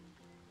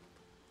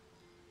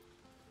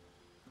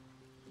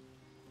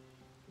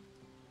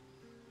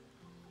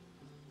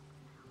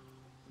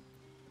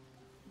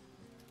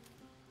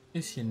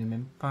 Et si elle n'est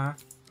même pas...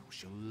 Oh,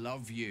 she'll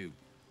love you.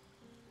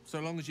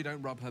 So long as you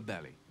don't rub her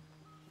belly.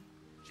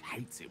 She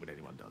hates it when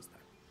anyone does that.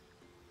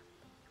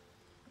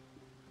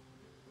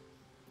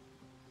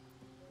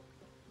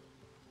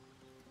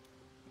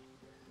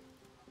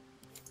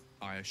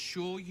 I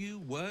assure you,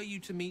 were you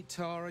to meet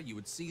Tara, you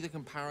would see the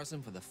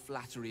comparison for the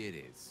flattery it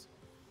is.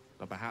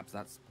 But perhaps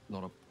that's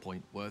not a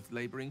point worth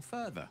laboring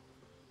further.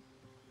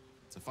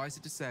 Suffice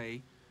it to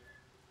say,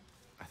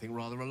 I think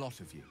rather a lot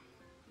of you.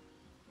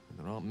 And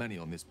there aren't many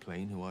on this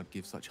plane who I'd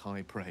give such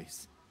high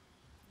praise.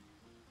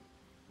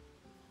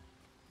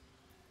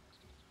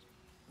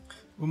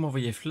 Vous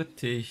m'envoyez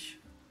flatter.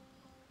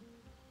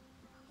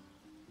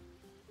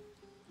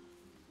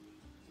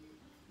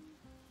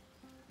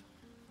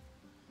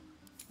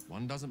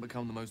 One doesn't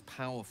become the most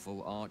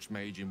powerful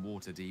archmage in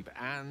Waterdeep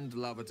and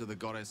lover to the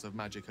goddess of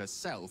magic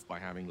herself by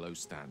having low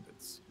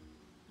standards.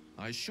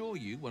 I assure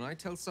you, when I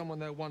tell someone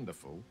they're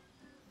wonderful,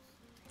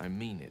 I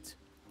mean it.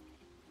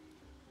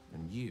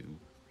 And you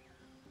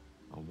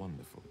are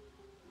wonderful.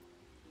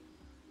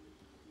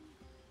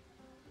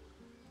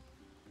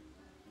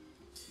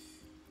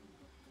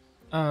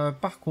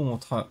 Par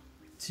contre,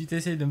 si tu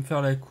essayes de me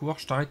faire la cour,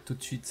 je t'arrête tout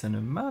de suite. Ça ne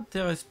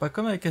m'intéresse pas,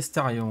 comme avec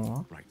Astarion.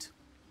 Hein. Right.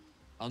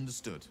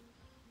 Understood.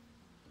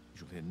 You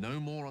shall hear no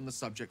more on the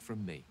subject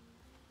from me.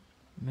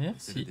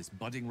 Merci. Consider this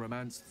budding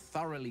romance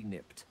thoroughly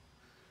nipped.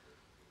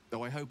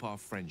 Though I hope our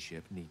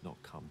friendship need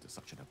not come to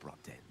such an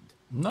abrupt end.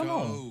 Non, Go.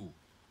 non.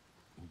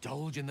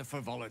 Indulge in the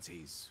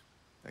frivolities.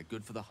 They're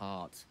good for the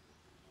heart.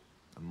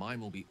 And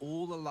mine will be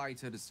all the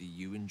lighter to see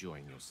you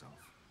enjoying yourself.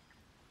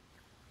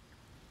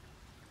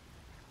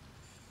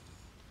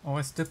 On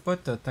reste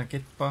potes,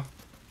 t'inquiète pas.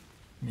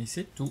 Mais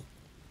c'est tout.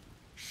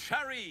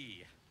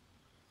 Sherry!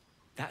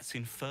 That's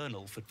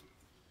infernal for...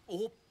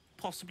 Or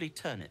possibly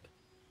turnip.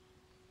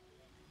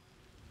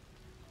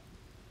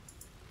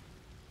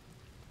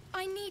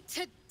 I need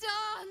to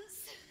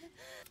dance!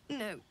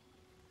 No.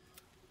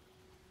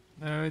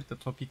 Ah ouais, t'as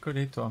trop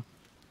picolé, toi.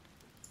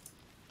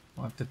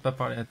 On va peut-être pas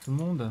parler à tout le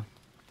monde.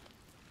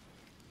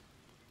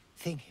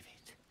 Think of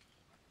it.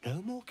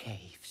 No more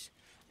caves,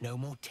 no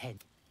more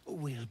tents.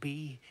 We'll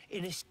be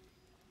in a...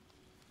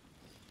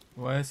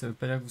 Ouais, ça veut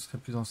pas dire que vous serez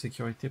plus en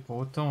sécurité pour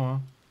autant,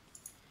 hein.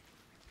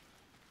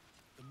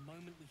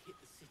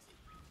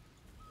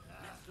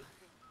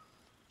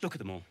 Look at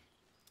them all.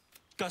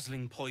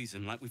 Guzzling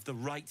poison like we've the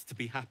right to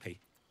be happy.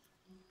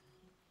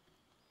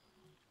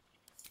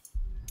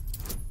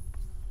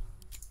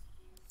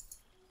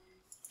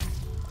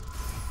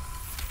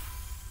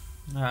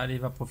 Allez,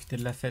 va profiter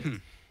de la fête.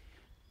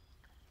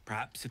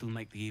 Perhaps it'll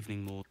make the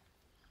evening more...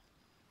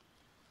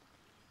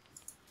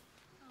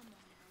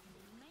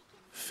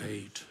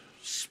 Fate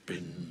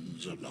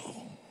spins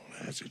along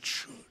as it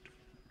should.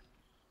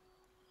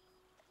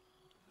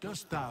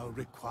 Dost thou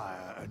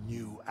require a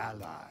new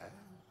ally?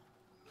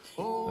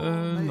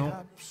 Non.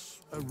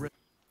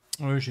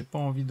 J'ai pas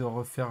envie de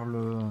refaire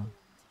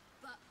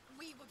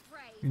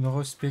une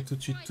respect tout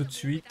de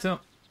suite.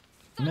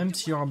 Même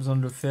s'il y aura besoin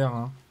de le faire.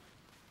 Hein.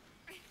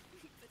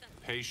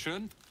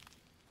 Patient.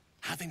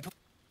 Having...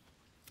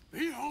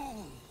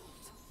 Behold!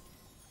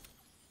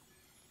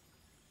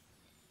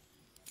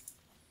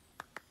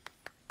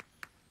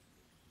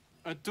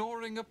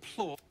 Adoring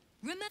applause.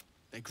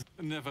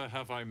 Never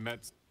have I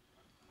met.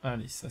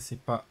 Allez, ça c'est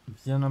pas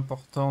bien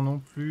important non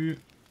plus.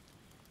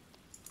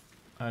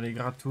 Allez,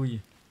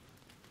 gratouille.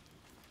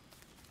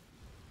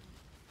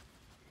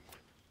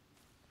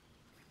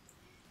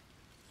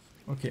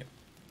 Ok.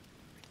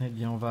 Eh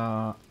bien, on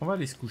va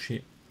aller se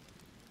coucher.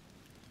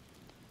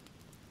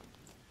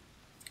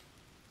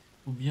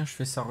 Ou bien je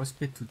fais ça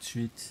respect tout de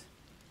suite.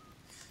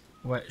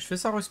 Ouais, je fais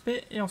ça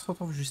respect et on se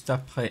retrouve juste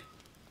après.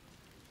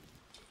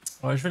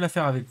 Ouais, je vais la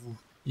faire avec vous,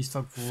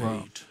 histoire que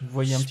vous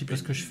voyez un petit peu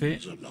ce que je fais.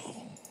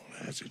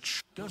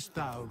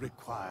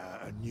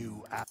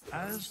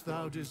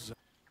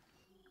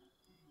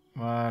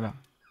 Voilà.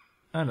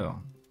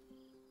 Alors.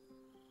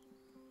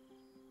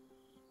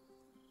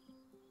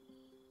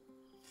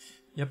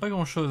 Il n'y a pas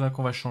grand chose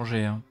qu'on va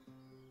changer. Hein.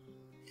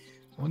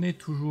 On est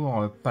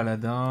toujours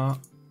paladin,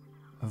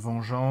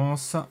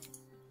 vengeance.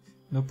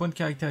 Nos points de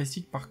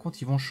caractéristiques, par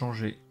contre, ils vont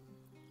changer.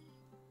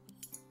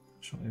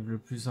 J'enlève le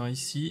 +1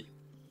 ici.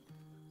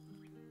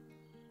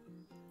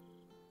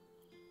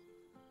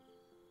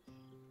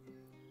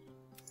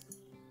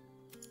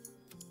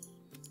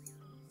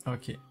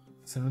 Ok,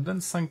 ça nous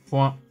donne 5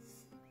 points.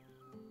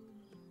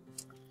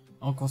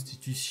 En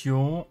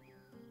constitution.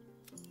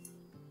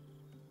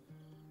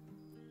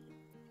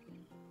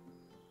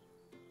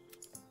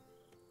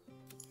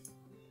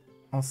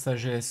 En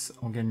sagesse,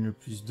 on gagne le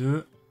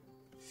 +2.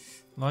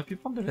 On aurait pu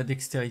prendre de la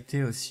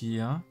dextérité aussi,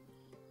 hein.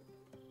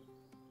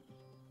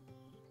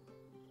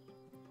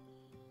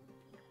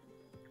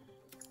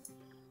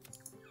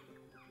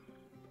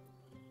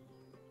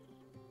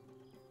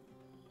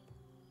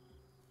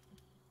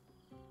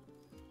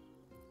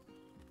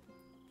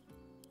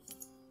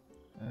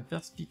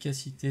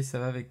 Perspicacité, ça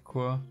va avec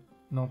quoi?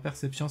 Non,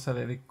 perception, ça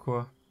va avec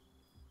quoi?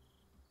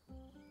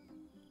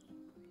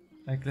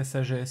 Avec la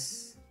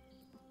sagesse.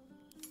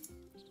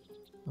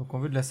 Donc on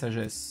veut de la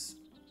sagesse.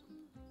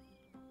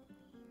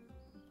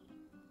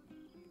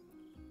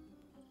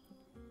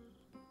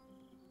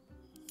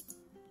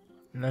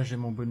 Là j'ai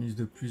mon bonus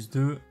de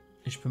 +2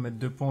 et je peux mettre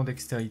 2 points en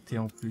dextérité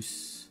en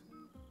plus.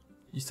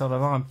 Histoire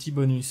d'avoir un petit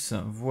bonus.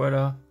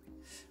 Voilà.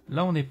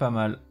 Là on est pas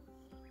mal.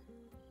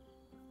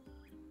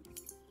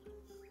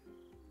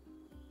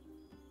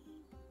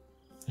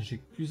 J'ai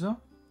que +1.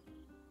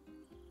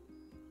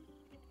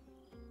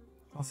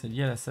 C'est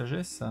lié à la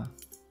sagesse ça.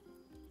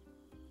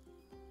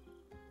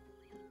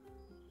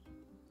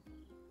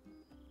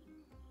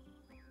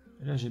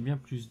 Et là j'ai bien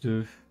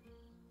 +2.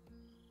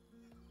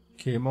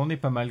 Ok, bon on est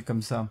pas mal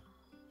comme ça.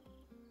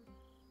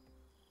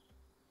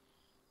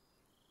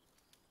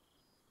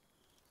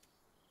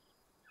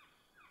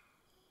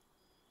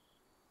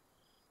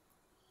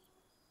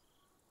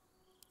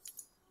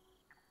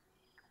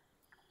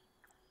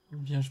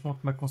 Bien, je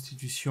monte ma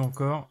constitution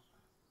encore.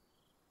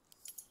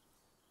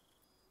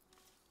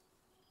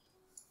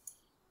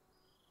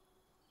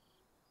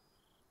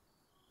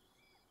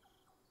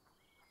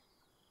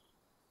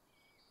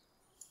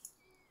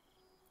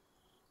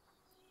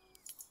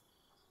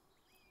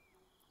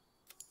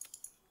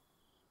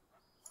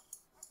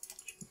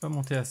 Je peux pas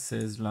monter à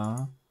 16 là.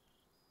 Hein.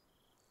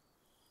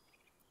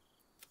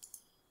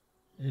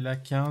 Et là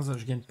 15,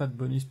 je gagne pas de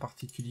bonus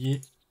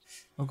particulier.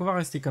 Donc on va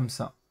rester comme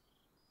ça.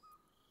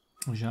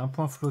 J'ai un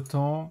point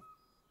flottant.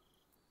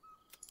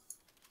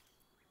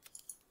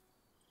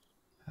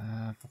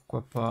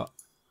 Pourquoi pas.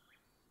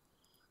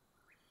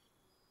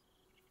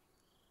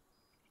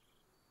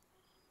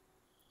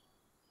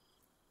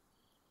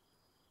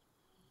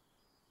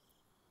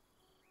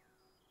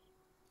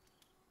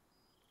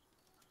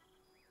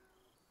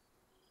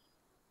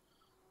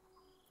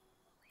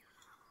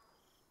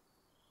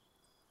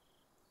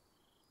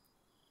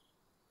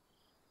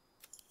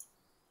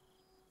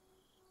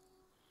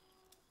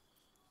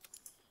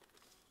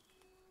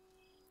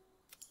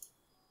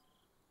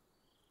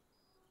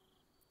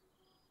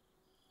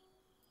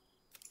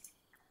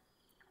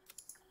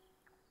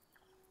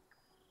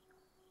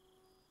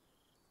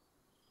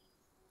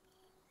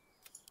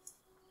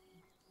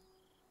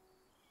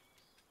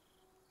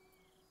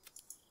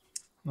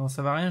 Non,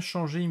 ça va rien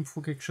changer, il me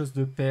faut quelque chose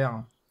de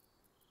pair.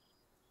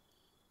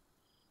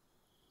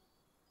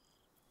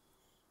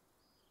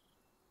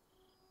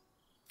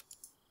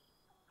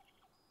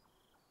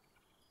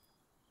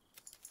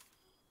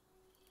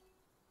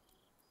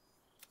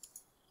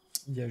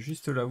 Il y a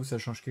juste là où ça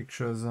change quelque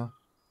chose.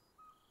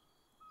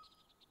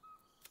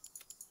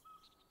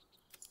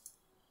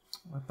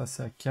 On va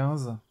passer à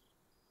 15.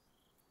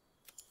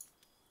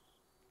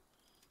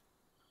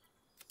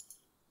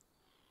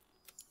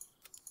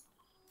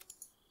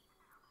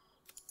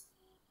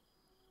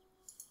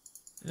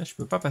 Et là, je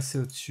peux pas passer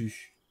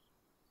au-dessus.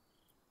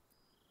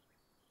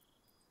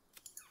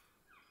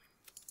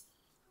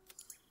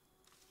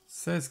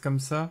 16 comme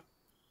ça.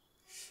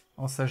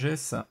 En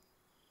sagesse.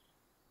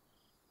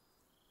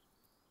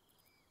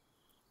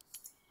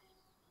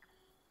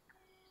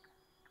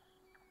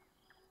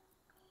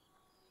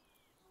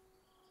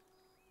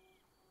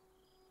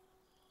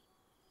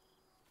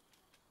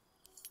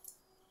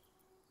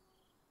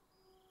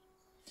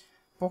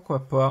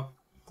 Pourquoi pas?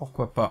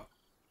 Pourquoi pas?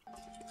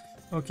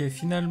 Ok,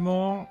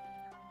 finalement,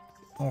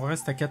 on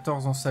reste à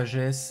 14 en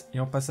sagesse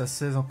et on passe à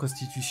 16 en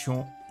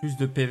constitution. Plus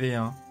de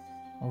PV1.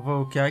 On va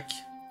au CAC.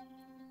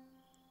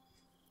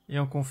 Et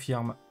on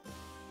confirme.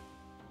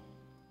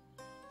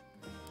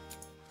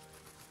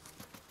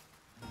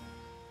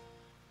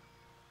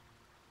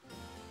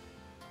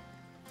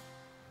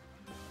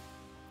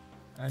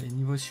 Allez,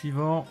 niveau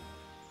suivant.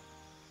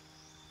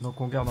 Donc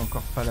on garde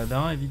encore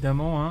paladin,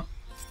 évidemment. Hein.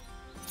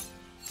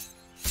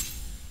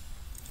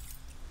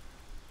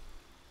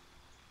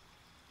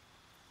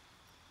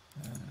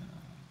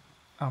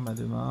 Arme à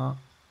deux mains.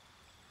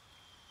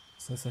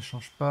 Ça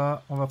change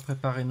pas. On va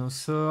préparer nos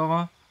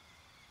sorts.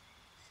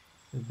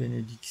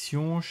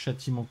 Bénédiction,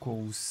 châtiment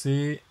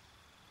courroucé.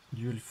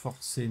 Duel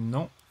forcé,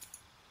 non.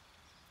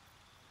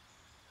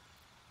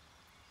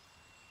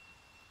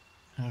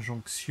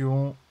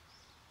 Injonction.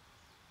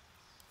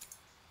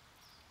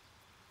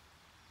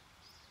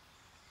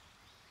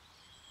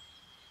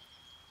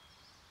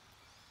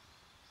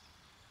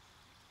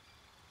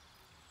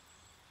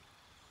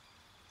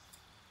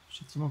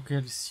 Châtiment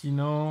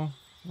calcinant.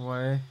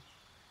 Ouais.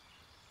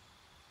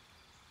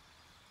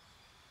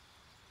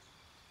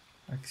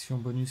 Action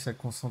bonus à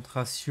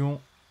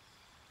concentration.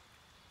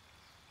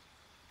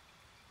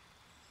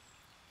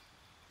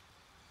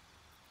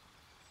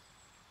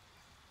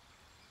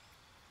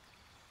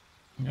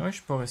 Ouais,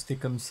 je peux rester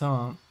comme ça.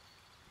 Hein.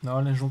 Non,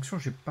 l'injonction,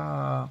 j'ai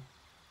pas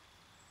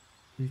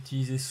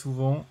utilisé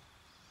souvent.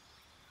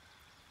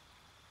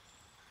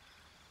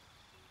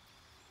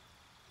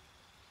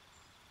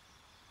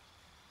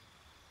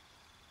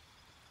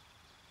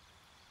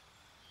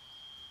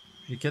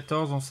 J'ai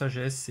 14 en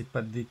sagesse, c'est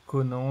pas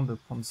déconnant de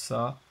prendre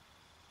ça.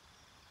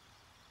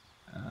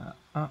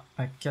 1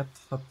 à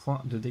 4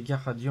 points de dégâts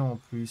radiants en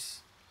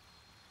plus.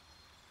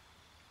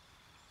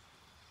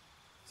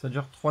 Ça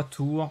dure 3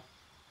 tours.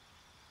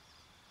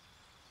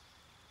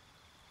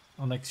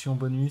 En action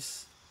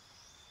bonus.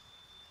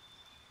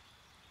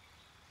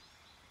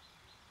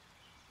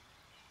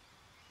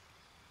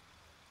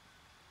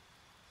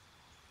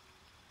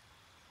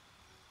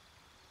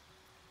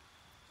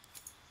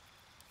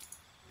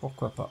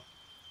 Pourquoi pas.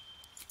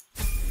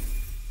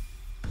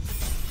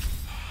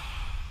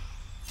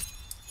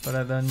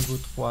 Paladin niveau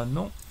 3,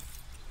 non.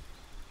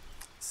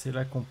 C'est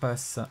là qu'on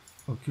passe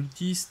au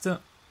cultiste.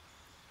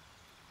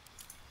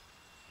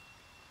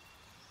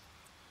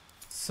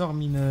 Sort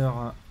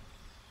mineur,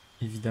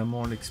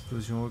 évidemment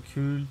l'explosion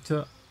occulte.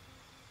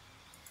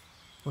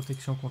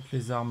 Protection contre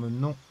les armes,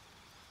 non.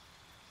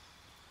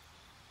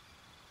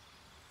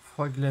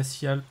 Froid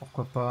glacial,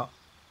 pourquoi pas.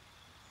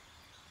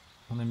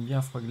 On aime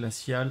bien froid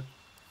glacial.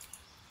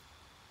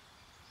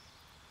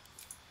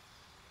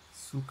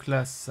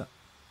 Sous-classe.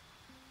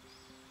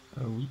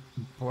 Oui,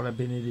 pour la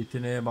Béné des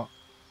Ténèbres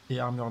et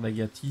armure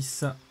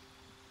d'Agathis,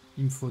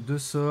 il me faut 2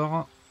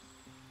 sorts.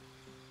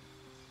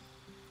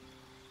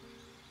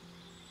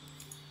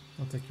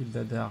 Tentacule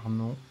d'Adar,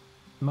 non.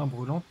 Main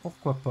brûlante,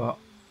 pourquoi pas.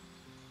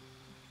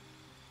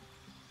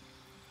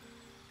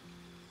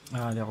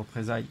 Ah, les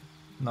représailles.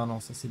 Non, non,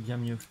 ça c'est bien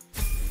mieux.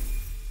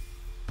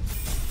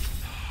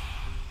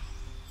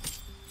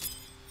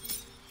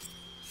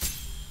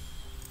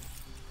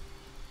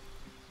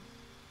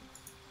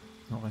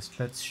 On reste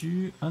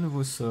là-dessus. Un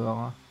nouveau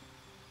sort.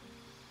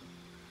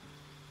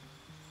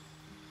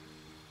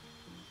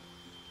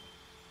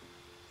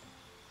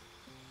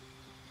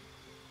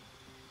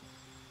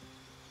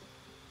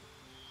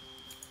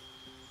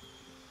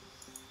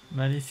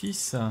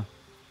 Maléfice. Vous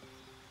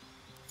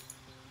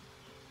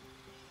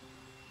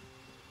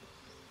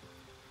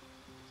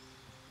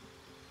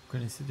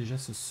connaissez déjà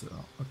ce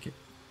sort. Ok.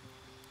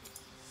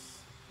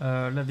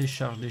 La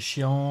décharge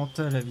déchirante,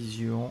 la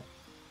vision.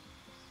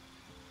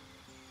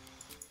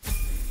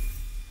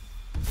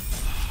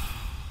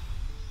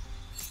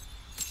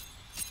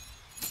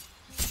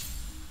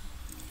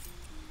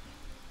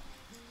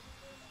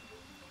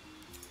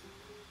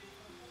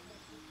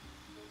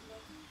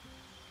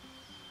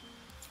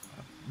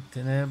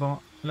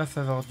 Ténèbres, la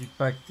faveur du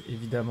pacte,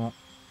 évidemment.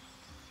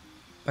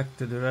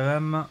 Pacte de la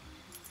lame.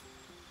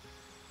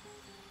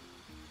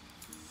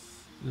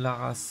 La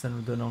race, ça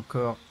nous donne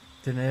encore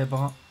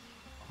ténèbres.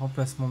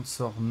 Remplacement de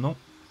sort, non.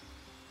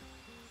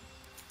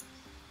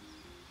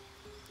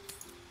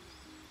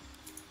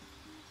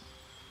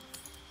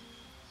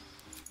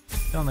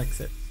 Et on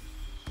accepte.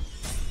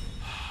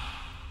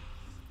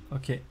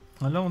 Ok,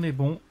 là on est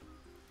bon.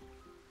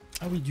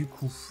 Ah oui, du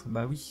coup,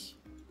 bah oui.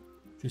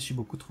 Je suis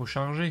beaucoup trop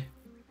chargé.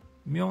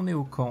 Mais on est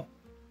au camp.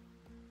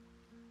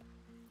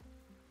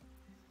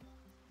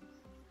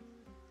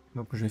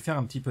 Donc je vais faire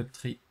un petit peu de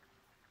tri.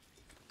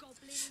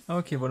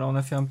 Ok, voilà, on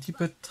a fait un petit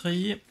peu de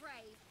tri.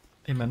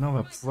 Et maintenant on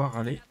va pouvoir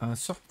aller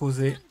se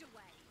reposer.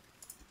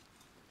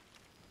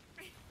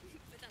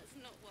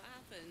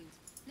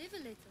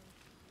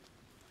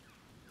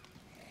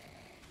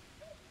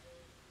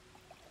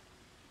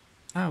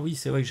 Ah oui,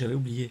 c'est vrai que j'avais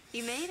oublié.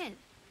 You made it.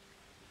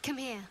 Come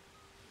here.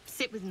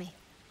 Sit with me.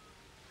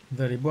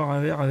 D'aller boire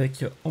un verre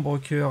avec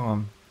Ambrecoeur.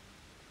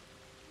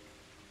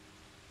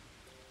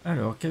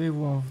 Alors,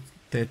 qu'avez-vous en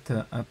tête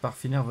à part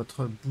finir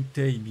votre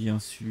bouteille, bien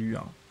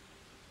sûr.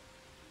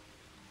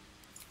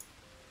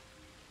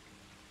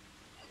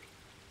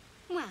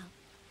 Well,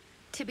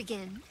 to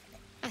begin,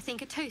 I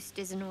think a toast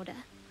is in order.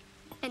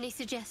 Any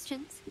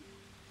suggestions?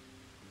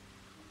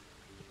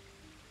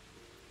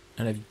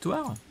 À la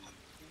victoire?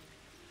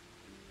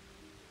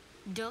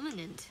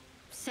 Dominant,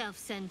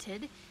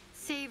 self-centered,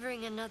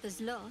 savoring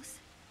another's loss.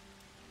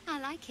 I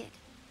like it.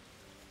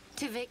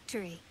 To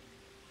victory.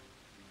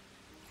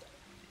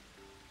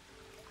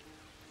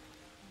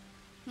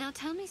 Now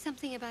tell me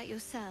something about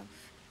yourself.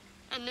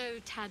 And no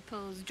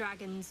tadpoles,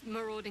 dragons,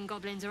 marauding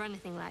goblins or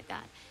anything like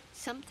that.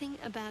 Something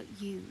about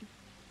you.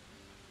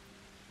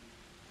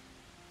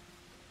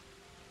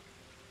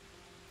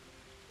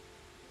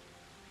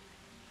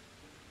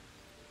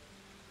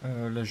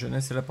 La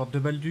jeunesse est la porte de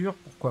Baldur,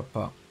 pourquoi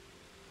pas?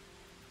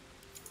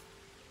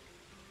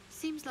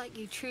 Seems like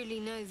you truly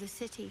know the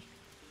city.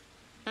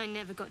 I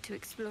never got to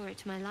explore it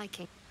to my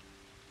liking.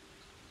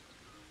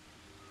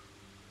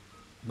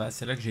 Bah,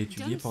 c'est là que j'ai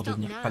étudié Don't pour stop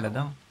devenir now.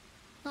 paladin.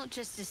 Not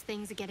just as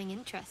things are getting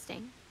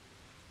interesting.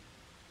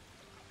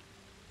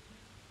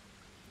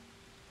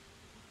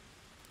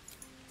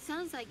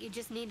 Sounds like you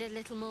just need a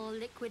little more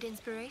liquid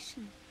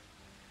inspiration.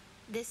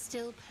 There's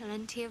still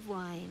plenty of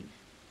wine,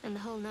 and the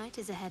whole night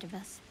is ahead of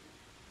us.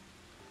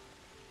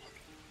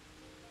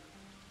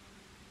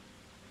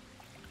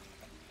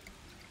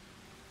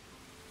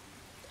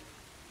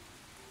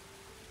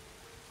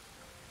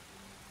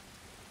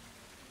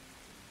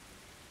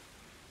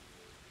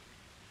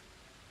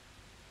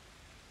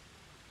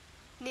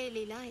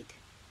 Nearly light.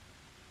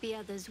 The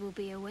others will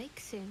be awake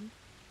soon.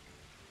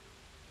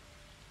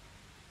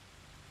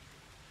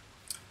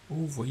 Oh,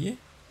 vous voyez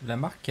la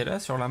marque qu'elle a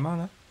sur la main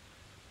là?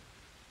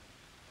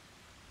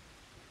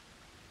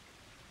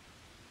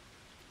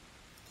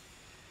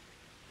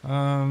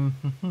 Hum,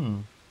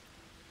 hum.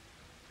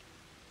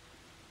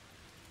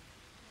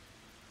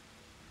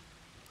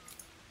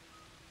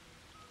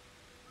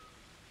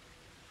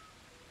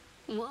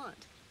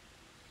 What?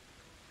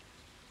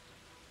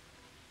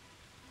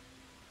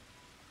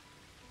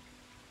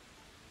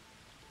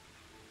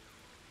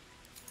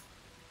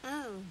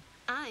 Oh,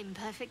 I'm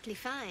perfectly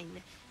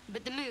fine,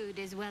 but the mood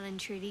is well and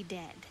truly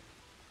dead.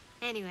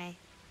 Anyway,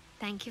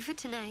 thank you for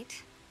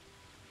tonight.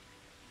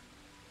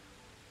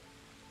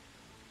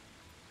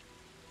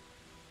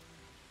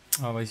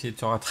 On va essayer de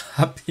se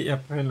rattraper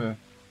après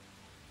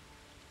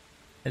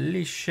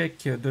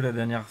l'échec de la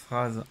dernière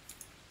phrase.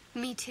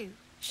 Me too.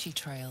 She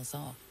trails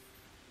off.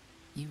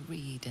 You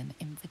read an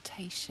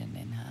invitation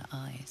in her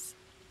eyes.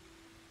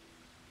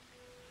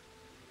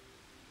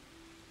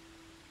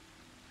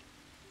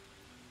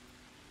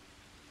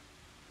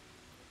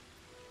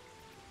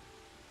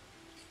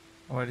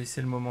 On va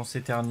laisser le moment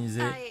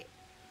s'éterniser.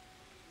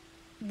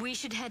 We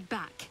should head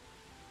back.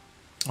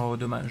 Oh,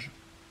 dommage.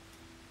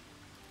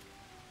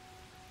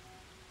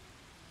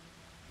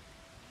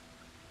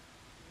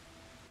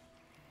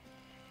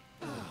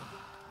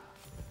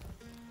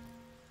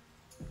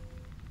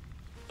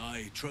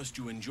 I trust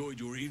you enjoyed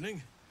your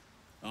evening.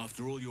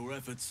 After all your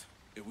efforts,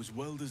 it was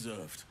well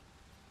deserved.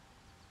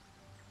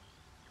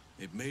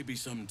 It may be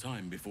some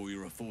time before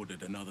you're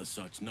afforded another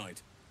such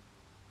night.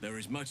 There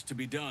is much to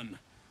be done,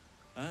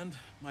 and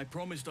I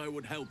promised I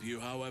would help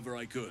you however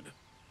I could.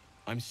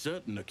 I'm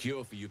certain a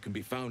cure for you can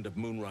be found at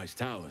Moonrise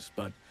Towers,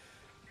 but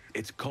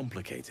it's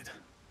complicated.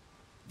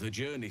 The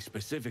journey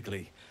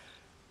specifically,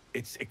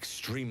 it's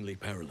extremely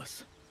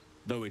perilous,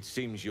 though it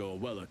seems you're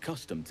well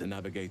accustomed to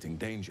navigating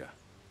danger.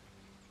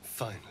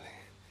 Finally,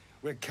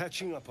 we're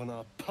catching up on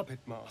our puppet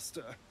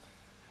master,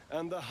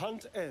 and the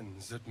hunt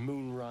ends at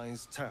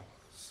Moonrise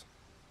Towers.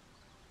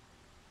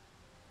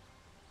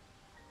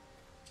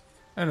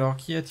 Alors,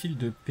 qu'y a-t-il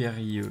de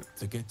périlleux?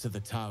 To get to the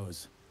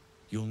towers,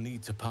 you'll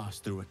need to pass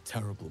through a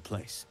terrible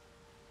place.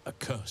 A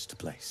cursed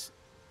place.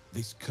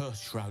 This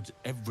curse shrouds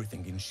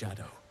everything in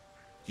shadow.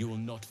 You will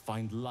not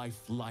find life,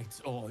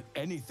 light, or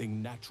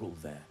anything natural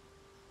there.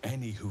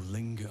 Any who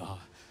linger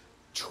are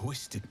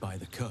twisted by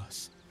the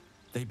curse.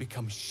 They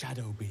become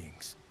shadow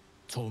beings,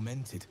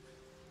 tormented,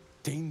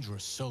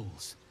 dangerous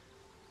souls.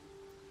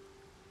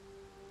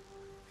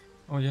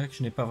 On dirait que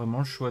je n'ai pas vraiment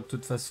le choix. De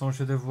toute façon,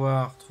 je vais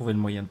devoir trouver le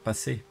moyen de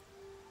passer.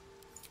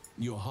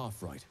 You're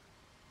half right.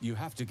 You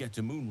have to get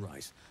to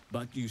Moonrise,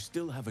 but you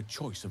still have a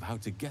choice of how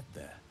to get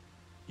there.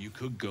 You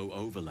could go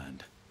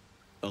overland,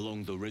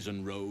 along the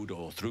Risen Road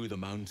or through the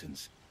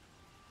mountains.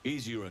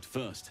 Easier at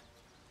first,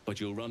 but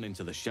you'll run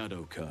into the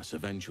Shadow Curse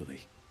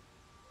eventually.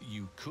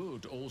 You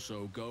could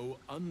also go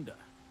under.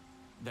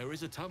 There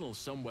is a tunnel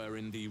somewhere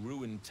in the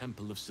ruined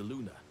Temple of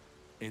Selûne.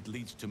 It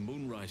leads to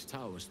Moonrise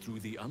Towers through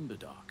the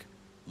Underdark.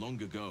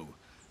 Long ago,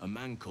 a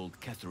man called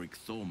Ketheric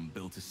Thorm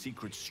built a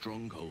secret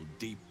stronghold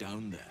deep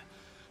down there,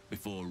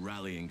 before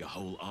rallying a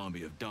whole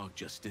army of Dark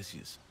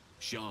Justiciars,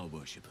 Shah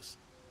worshippers.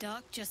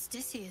 Dark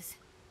Justiciars.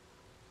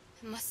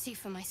 I must see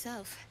for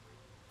myself.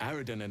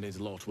 Aridin and his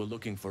lot were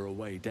looking for a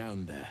way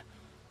down there.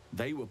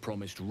 They were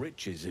promised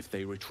riches if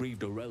they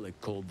retrieved a relic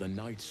called the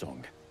Night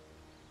Song.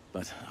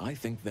 But I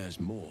think there's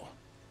more.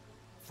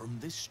 From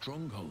this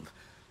stronghold,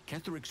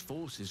 Ketheric's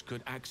forces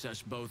could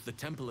access both the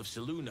Temple of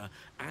Selûne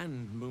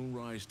and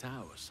Moonrise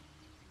Towers.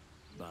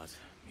 But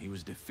he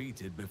was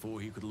defeated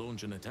before he could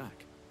launch an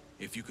attack.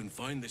 If you can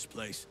find this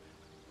place,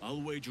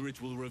 I'll wager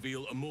it will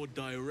reveal a more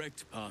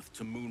direct path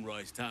to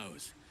Moonrise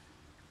Towers.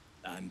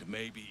 And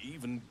maybe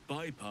even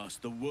bypass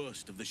the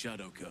worst of the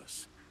Shadow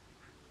Curse.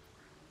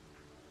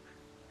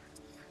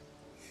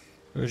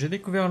 J'ai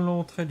découvert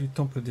l'entrée du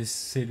temple des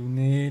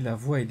Selûne, la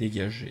voie est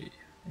dégagée.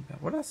 Et ben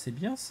voilà, c'est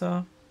bien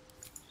ça.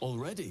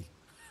 Already?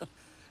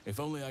 If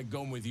only I'd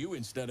gone with you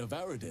instead of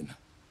Aridin.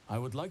 I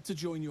would like to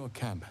join your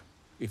camp,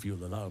 if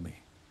you'll allow me.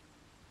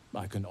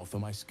 I can offer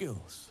my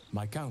skills,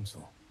 my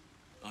counsel.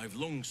 I've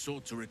long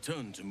sought to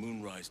return to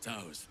Moonrise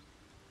Towers.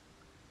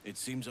 It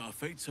seems our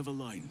fates have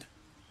aligned.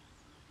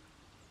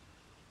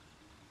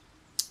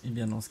 Eh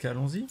bien, dans ce cas,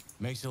 allons-y.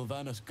 May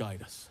Sylvanus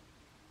guide us.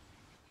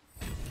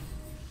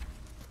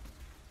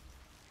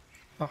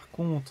 Par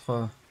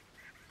contre...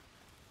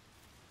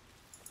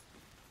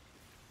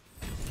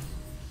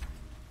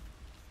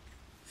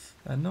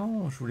 Ah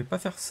non, je voulais pas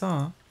faire ça,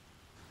 hein.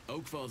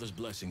 Oakfather's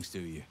blessings to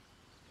you.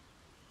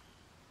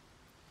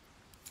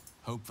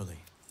 Hopefully.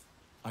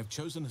 I've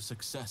chosen a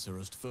successor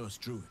as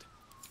first druid.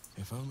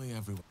 If only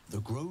everyone...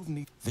 The grove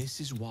need... This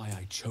is why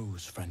I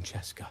chose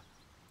Francesca.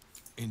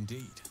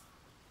 Indeed.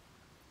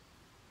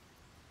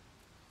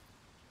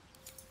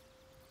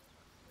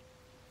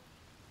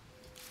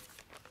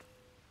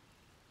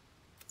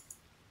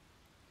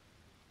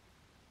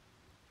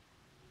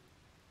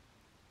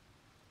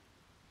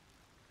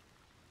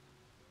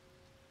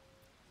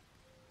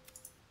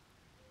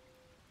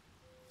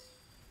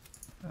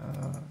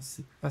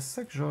 C'est pas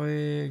ça que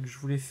je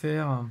voulais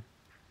faire.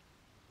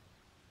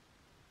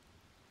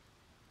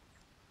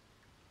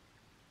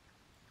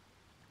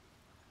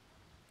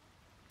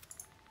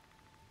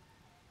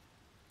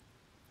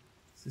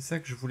 C'est ça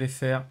que je voulais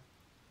faire.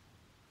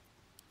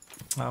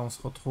 Ah, on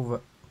se retrouve.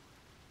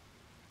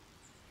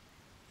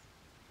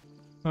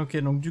 Ok,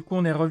 donc du coup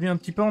on est revenu un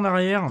petit peu en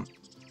arrière.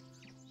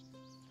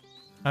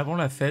 Avant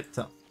la fête.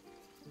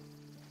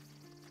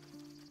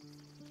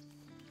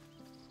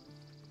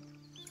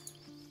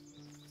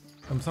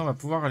 Comme ça, on va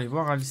pouvoir aller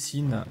voir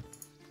Alcine.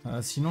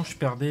 Sinon, je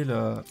perdais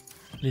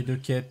les deux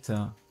quêtes.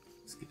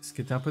 Ce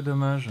qui était un peu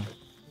dommage.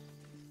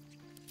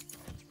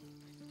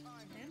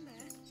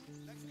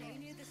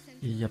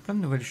 Et il y a plein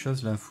de nouvelles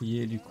choses là à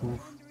fouiller, du coup.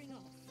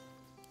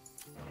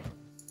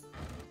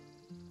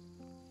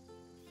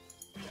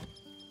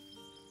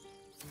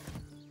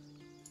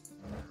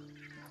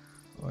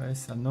 Ouais,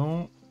 ça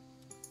non.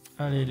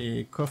 Allez,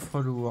 les coffres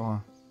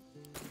lourds.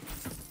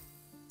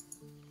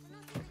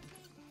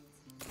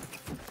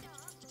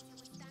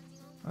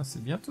 Ah,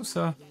 c'est bien tout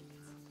ça.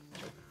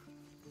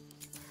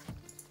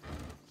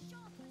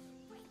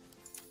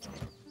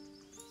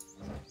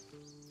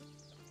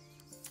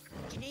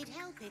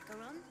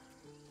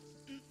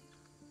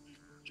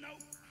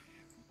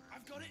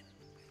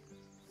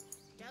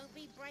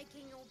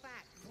 breaking your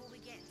back before we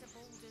get to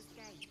Baldur's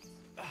Gate?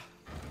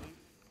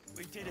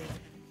 We did it.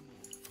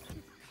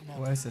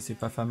 Ouais, ça c'est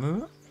pas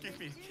fameux. Give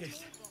me a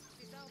kiss.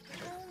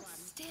 Hold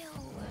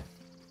still.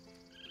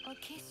 I'll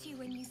kiss you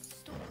when you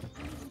stop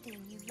bleeding,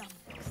 you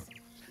lumps.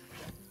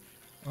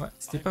 Ouais,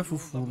 c'était pas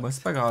foufou. Bah,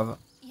 c'est pas grave.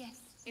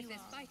 Yes, if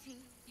there's fighting,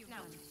 you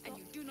now, and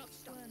you do not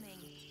stop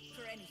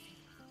for anything.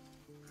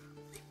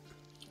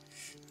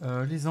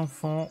 Les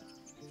enfants.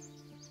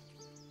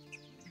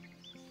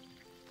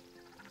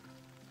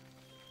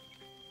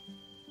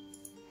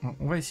 Bon,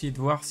 on va essayer de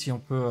voir si on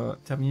peut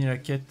terminer la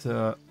quête,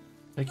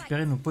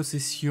 récupérer nos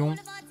possessions.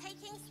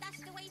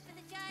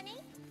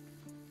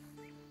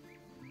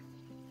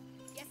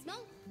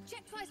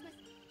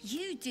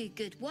 You do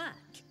good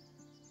work.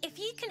 If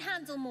you can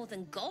handle more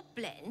than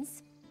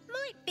goblins,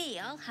 might be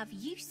I'll have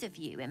use of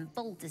you in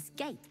Baldur's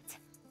Gate.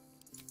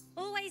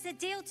 Always a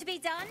deal to be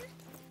done,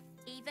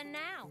 even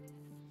now.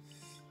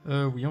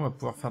 Oui, on va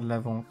pouvoir faire de la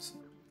vente.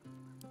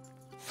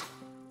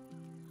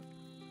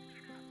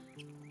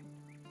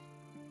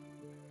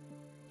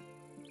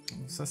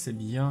 Ça c'est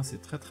bien,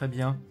 c'est très très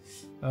bien.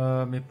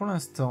 Mais pour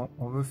l'instant,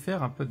 on veut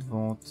faire un peu de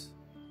vente.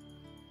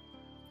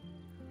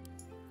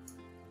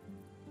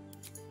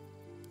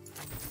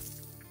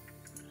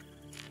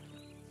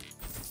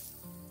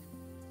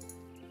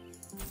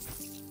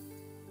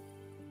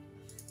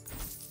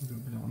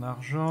 Doubler en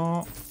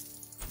argent.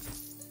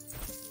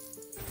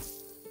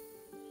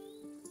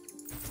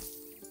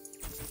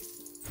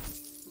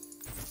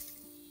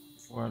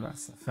 Voilà,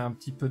 ça fait un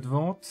petit peu de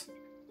vente.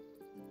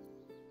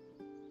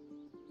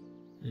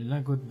 Les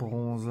lingots de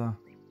bronze.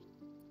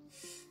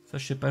 Ça,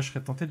 je sais pas, je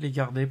serais tenté de les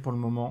garder pour le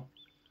moment.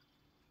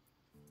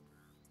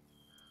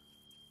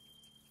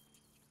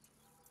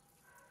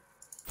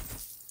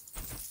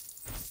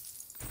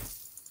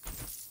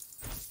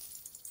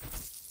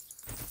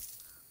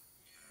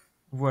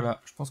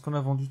 Voilà, je pense qu'on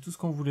a vendu tout ce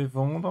qu'on voulait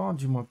vendre,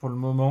 du moins pour le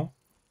moment.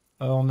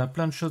 On a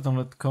plein de choses dans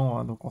notre camp,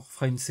 hein, donc on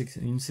refera une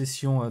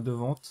session de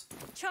vente.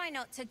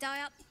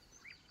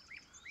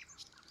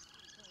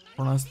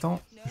 Pour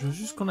l'instant, je veux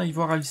juste qu'on aille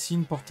voir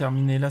Alcine pour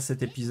terminer là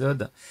cet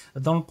épisode.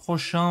 Dans le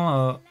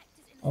prochain,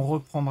 on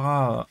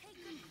reprendra...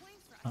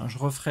 je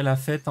referai la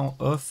fête en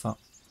off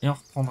et on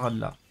reprendra de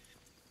là.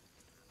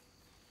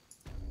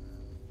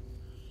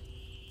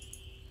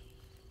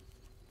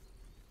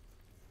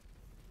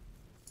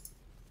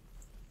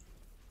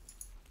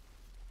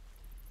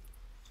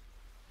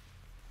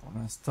 Pour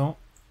l'instant,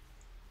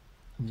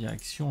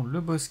 direction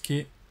le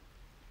bosquet.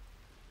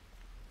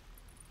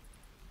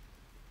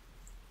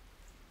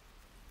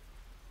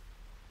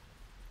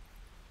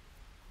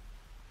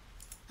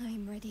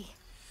 I'm ready.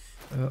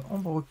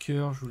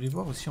 Embroqueur, je voulais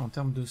voir aussi en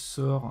termes de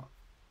sort.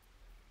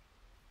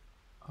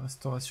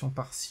 Restauration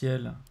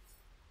partielle.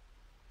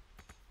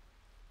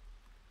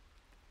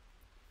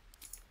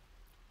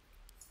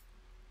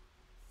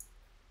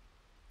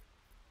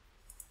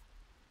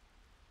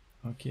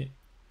 Ok. Et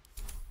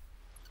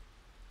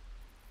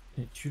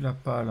tu l'as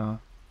pas là.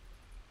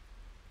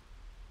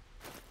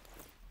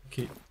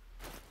 Ok.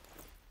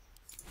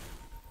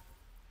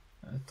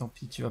 Tant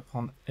pis, tu vas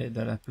prendre aide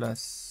à la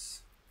place.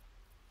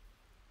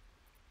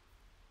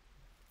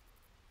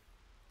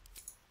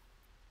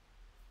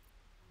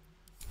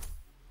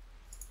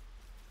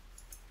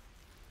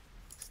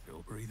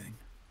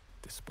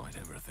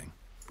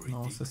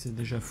 Non, ça c'est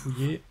déjà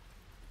fouillé.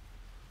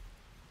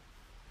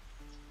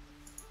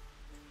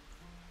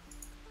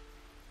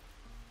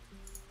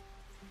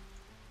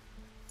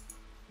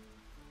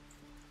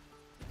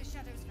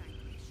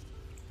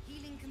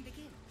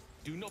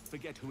 Do not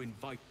forget who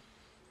invite.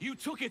 You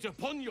took it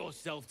upon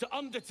yourself to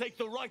undertake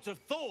the rite of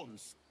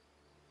thorns.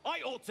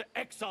 I ought to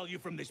exile you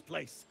from this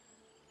place.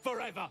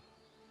 Forever.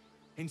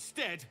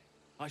 Instead,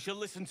 I shall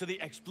listen to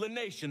the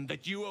explanation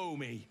that you owe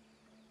me.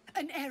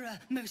 An error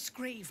most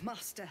grave,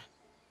 master.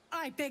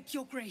 I beg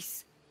your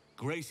grace.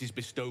 Grace is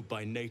bestowed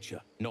by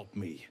nature, not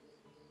me.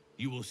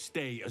 You will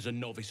stay as a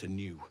novice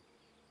anew.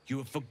 You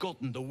have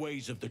forgotten the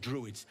ways of the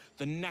druids,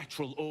 the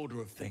natural order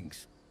of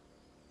things.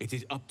 It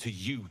is up to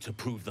you to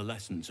prove the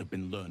lessons have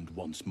been learned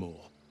once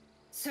more.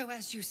 So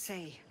as you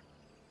say.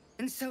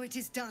 And so it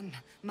is done,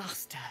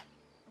 master.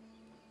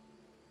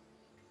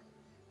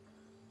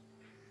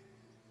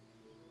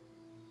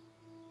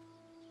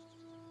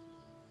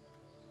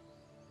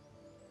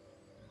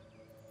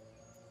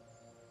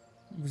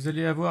 Vous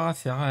allez avoir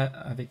affaire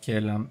avec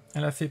elle.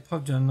 Elle a fait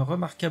preuve d'une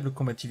remarquable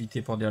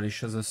combativité pour dire les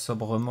choses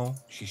sobrement.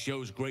 She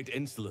shows great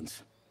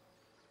insolence.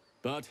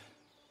 But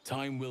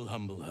time will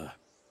humble her.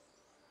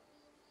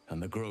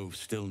 And the grove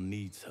still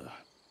needs her.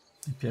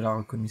 Et puis elle a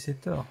reconnu ses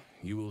torts.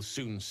 You will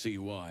soon see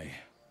why.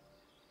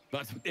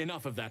 But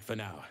enough of that for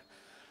now.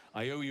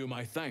 I owe you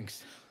my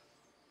thanks.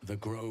 The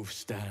grove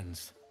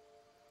stands.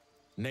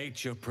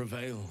 Nature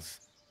prevails.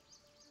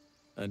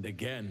 And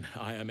again,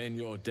 I am in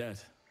your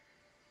debt.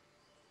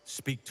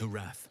 Speak to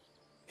Wrath.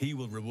 He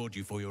will reward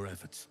you for your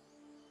efforts.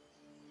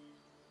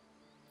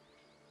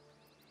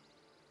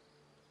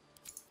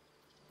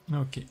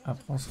 Ok,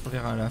 après on se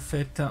reverra à la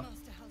fête.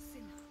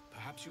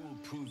 Perhaps you will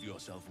prove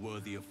yourself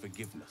worthy of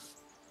forgiveness.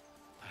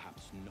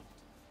 must not.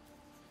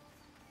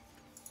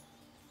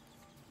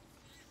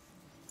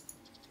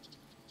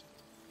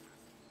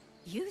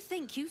 You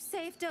think you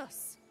saved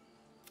us?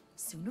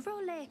 Sooner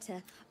or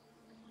later.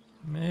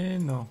 Mais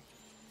non.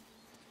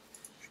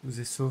 Je vous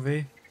ai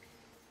sauvé.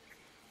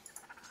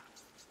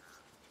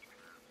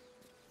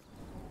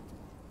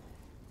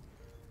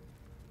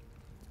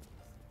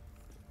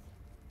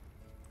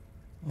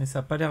 Et ça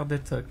n'a pas l'air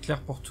d'être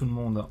clair pour tout le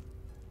monde.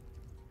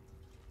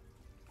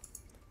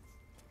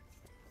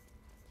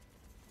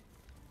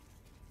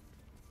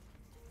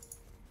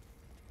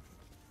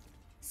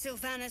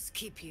 Sylvanas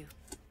keep you.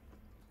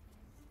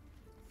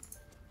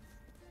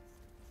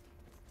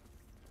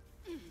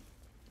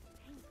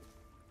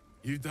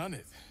 You done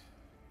it.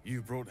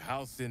 You brought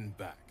Halcyon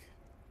back.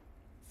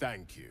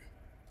 Thank you.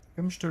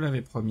 Comme je te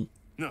l'avais promis.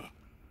 No,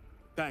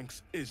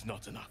 thanks is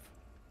not enough.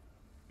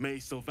 May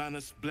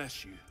Sylvanas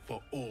bless you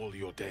for all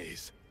your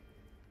days.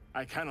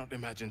 I cannot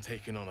imagine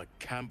taking on a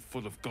camp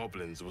full of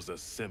goblins was a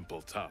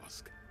simple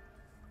task.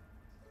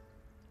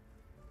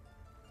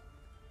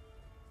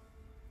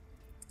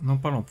 N'en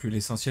parlons plus,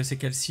 l'essentiel c'est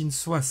qu'Alcine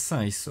soit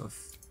sain et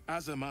sauf.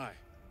 As am I.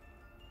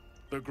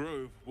 The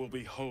grove will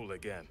be whole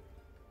again.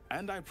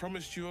 And I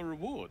promised you a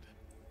reward,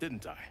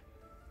 didn't I?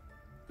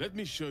 Let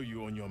me show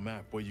you on your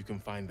map where you can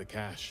find the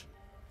cache.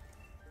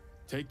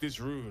 Take this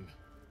rune.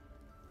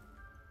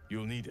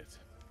 You'll need it.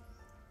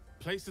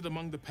 Place it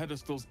among the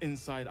pedestals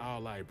inside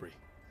our library.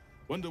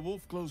 When the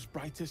wolf glows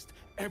brightest,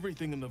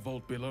 everything in the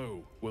vault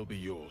below will be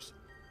yours.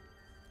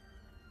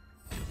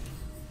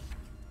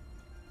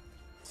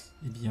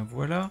 Et bien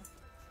voilà.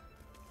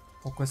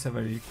 Pourquoi ça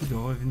valait le coup de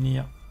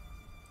revenir.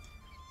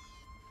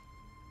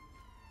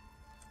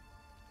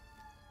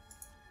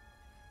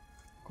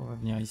 On va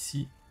venir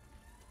ici.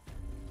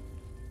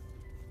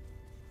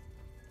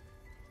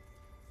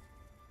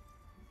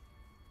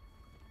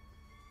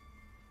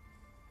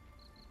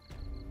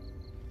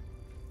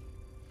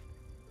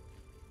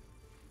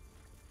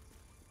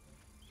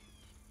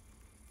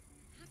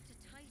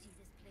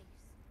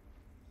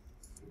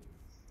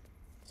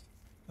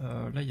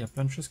 Là, il y a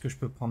plein de choses que je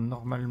peux prendre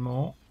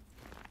normalement.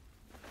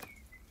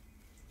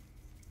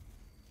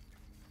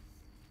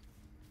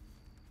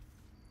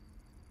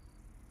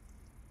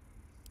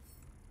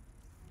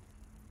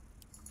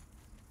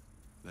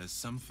 There's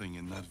something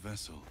in that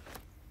vessel.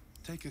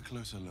 Take a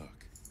closer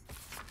look.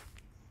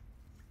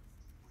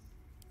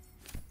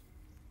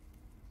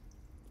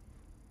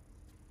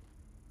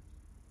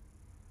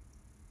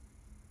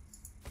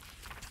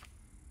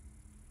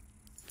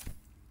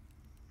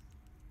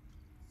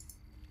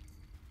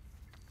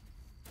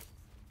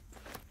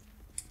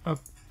 Hop.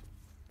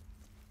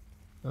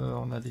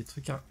 On a des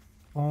trucs à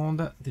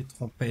prendre, des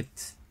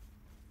trompettes.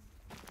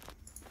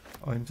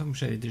 Oh, il me semble que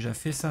j'avais déjà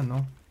fait ça,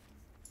 non?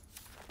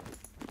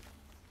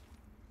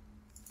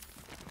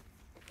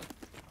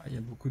 Ah, il y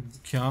a beaucoup de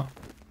bouquins.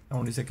 Là,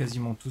 on les a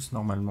quasiment tous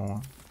normalement.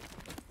 Hein.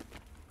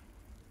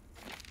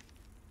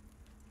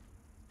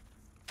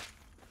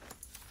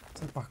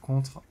 Ça, par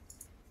contre,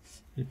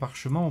 les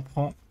parchemins, on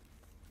prend.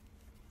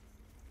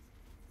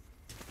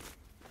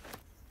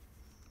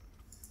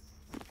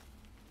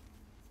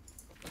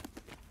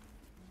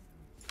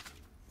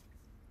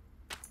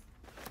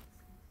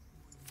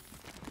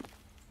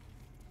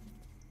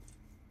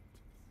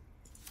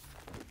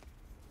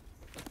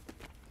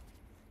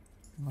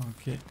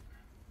 Ok.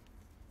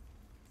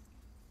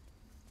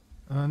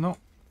 Non.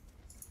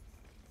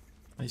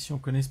 Ah, ici on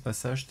connaît ce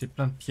passage, c'était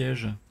plein de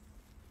pièges.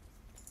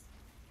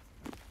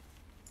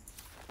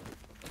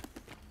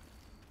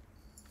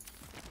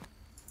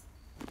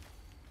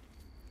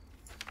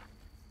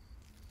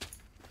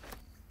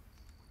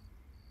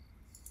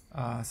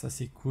 Ah, ça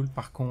c'est cool.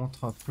 Par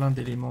contre, plein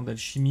d'éléments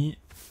d'alchimie.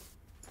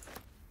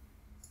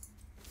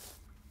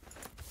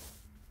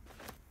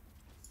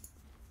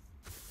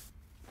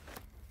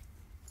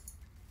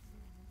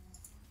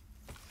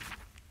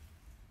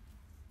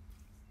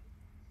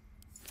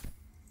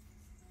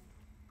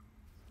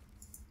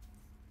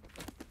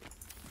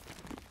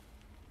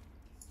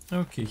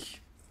 Ok.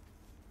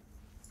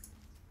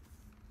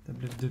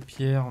 Tablette de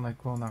pierre, on a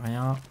quoi? On a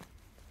rien.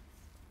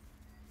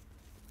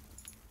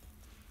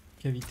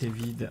 Cavité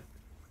vide.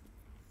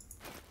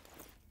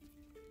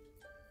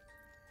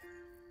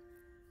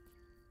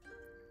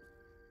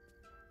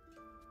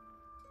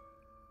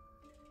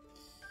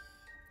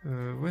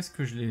 Où est-ce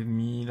que je l'ai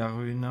mis la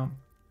rune?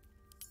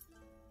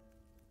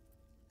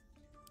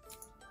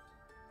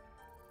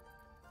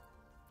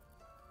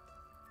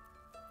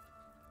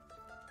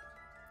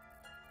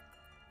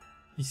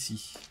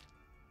 Ici.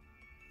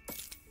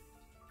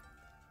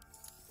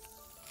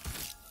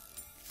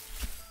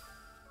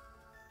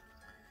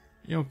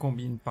 Et on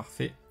combine,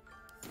 parfait.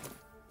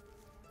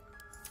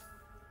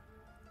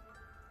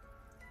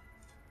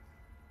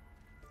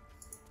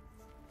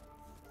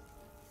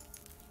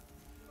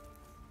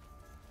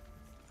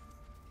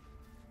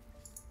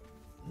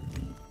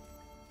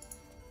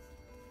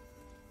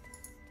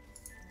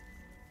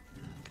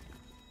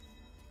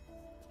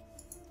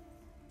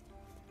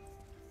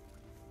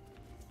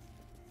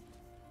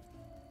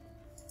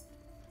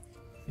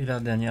 Et la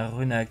dernière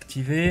rune à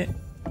activer.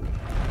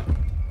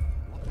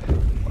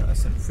 Voilà,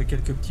 ça nous fait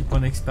quelques petits points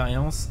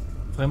d'expérience.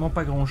 Vraiment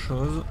pas grand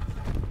chose.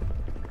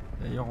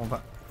 D'ailleurs, on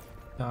va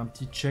faire un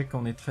petit check.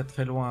 On est très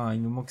très loin, hein.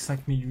 Il nous manque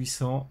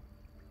 5800.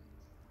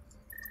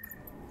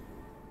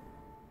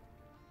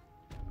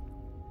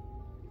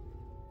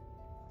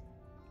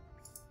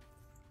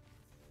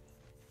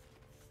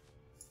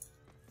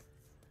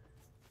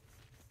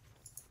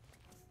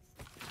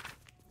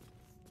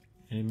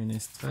 Les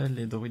ménestrels,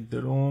 les druides de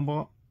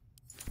l'ombre.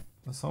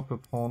 Ça, on peut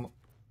prendre.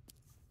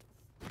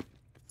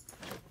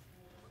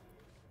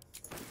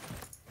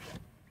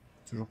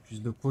 Toujours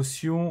plus de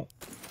potions.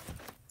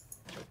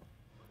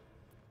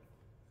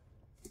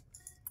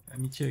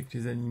 Amitié avec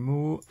les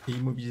animaux et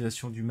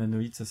immobilisation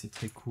d'humanoïdes, ça c'est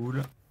très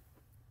cool.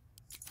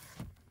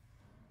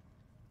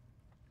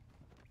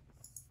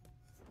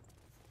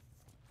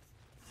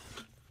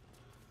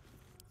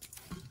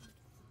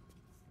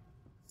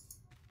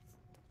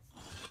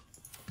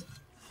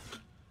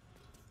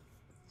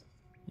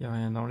 Il n'y a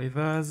rien dans les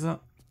vases.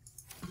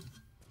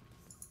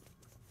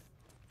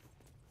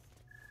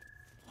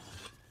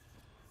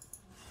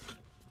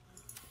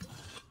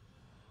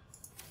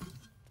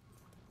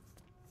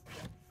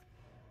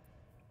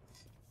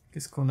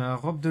 Qu'est-ce qu'on a?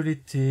 Robe de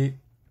l'été.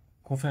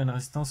 Confère une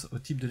résistance au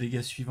type de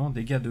dégâts suivants.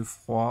 Dégâts de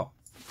froid.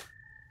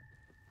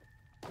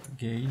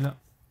 Gale.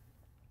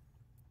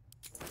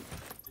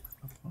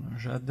 On va prendre un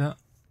jade.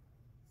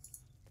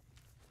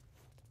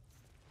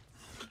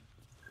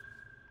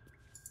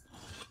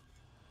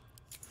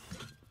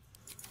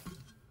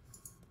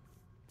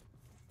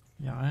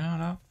 Il n'y a rien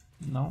là?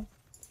 Non.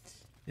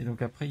 Et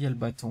donc après il y a le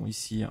bâton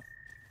ici.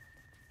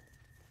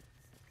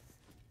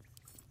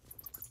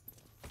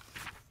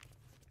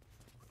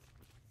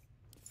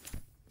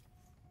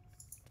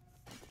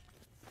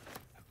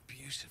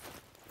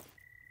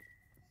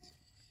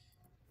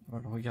 On va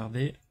le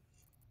regarder.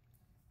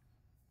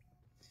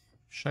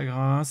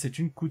 Chagrin, c'est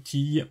une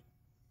coutille.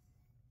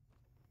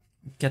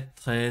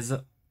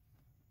 4,13.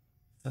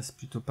 Ça c'est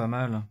plutôt pas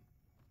mal.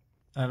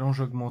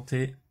 Allonge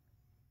augmentée.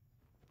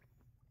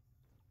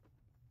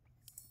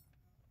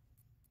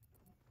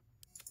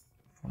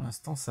 Pour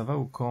l'instant, ça va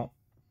au camp.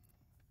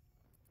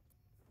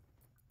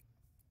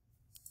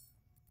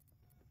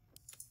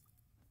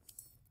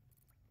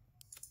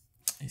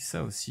 Et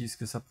ça aussi, est-ce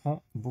que ça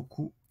prend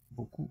beaucoup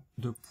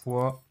de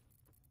poids?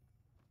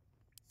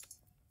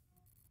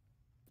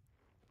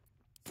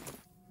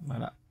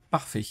 Voilà,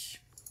 parfait.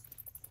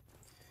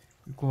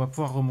 Du coup, on va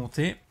pouvoir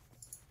remonter.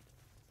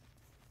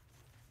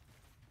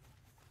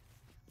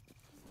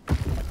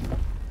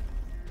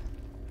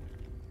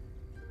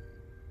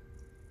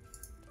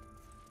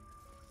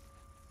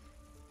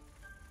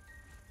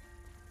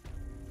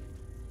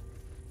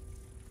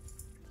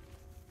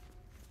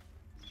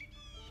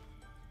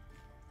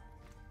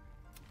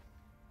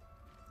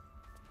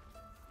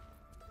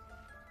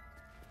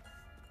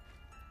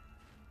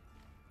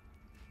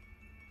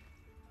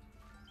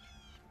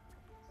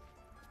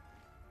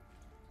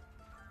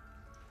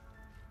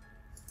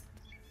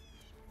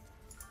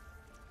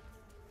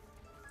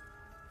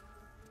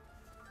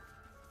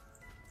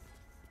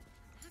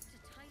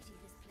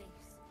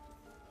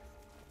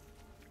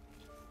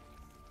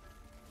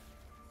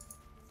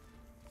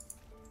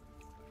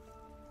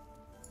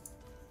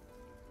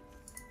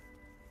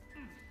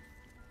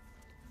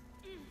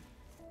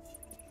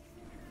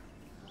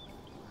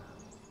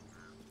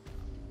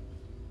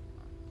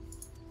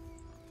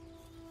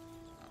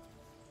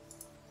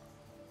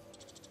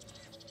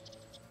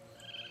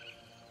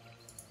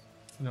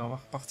 Là, on va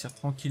repartir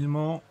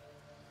tranquillement.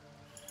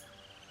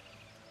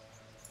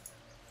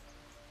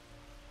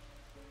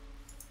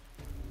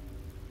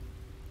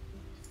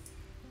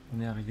 On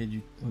est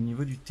arrivé au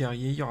niveau du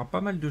terrier. Il y aura pas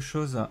mal de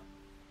choses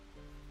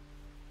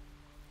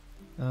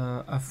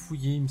à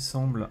fouiller, il me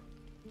semble.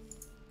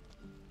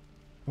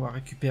 Ou à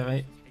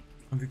récupérer.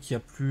 Vu qu'il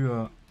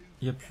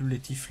n'y a plus les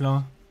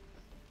tiflins.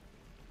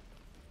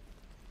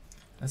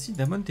 Ah si,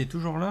 Damon, t'es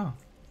toujours là.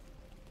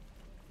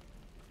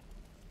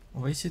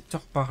 On va essayer de te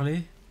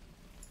reparler.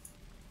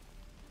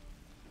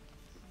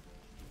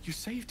 You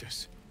saved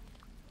us.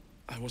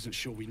 I wasn't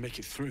sure we'd make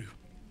it through.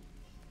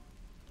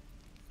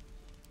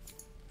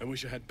 I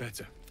wish I had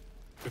better,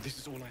 but this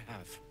is all I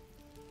have.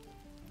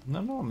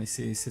 Non, non, mais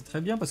c'est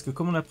très bien parce que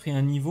comme on a pris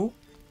un niveau,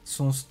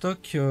 son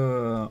stock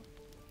a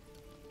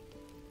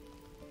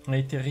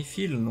été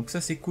refill. Donc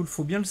ça c'est cool,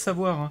 faut bien le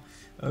savoir.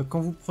 Hein.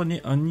 Quand vous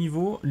prenez un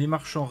niveau, les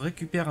marchands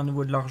récupèrent à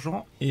nouveau de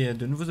l'argent et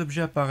de nouveaux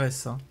objets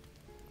apparaissent. Hein.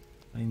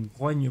 Une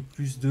broigne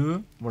plus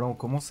 2. Voilà, on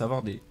commence à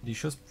avoir des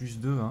choses plus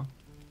 2. Hein.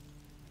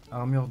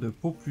 Armure de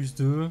peau plus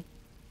 2.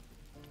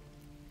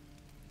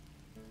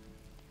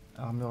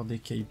 Armure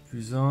d'écaille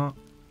plus 1.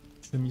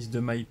 Chemise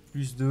de maille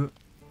plus 2.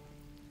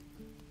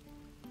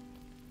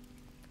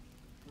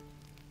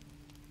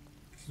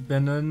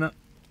 Banane.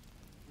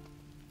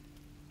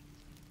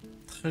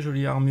 Très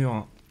jolie armure.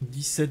 Hein.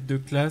 17 de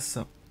classe.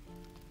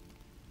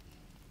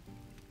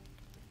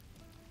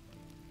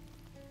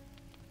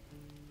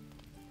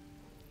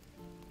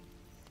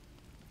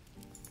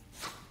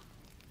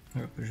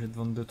 Hop, jet peut-être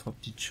vendre 2-3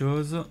 petites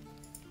choses.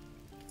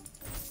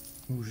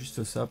 Ou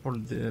juste ça pour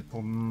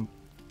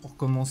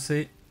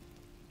commencer.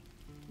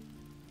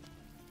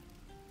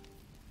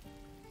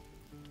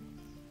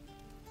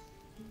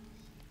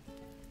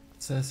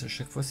 Ça, à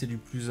chaque fois, c'est du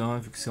 +1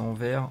 vu que c'est en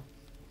vert.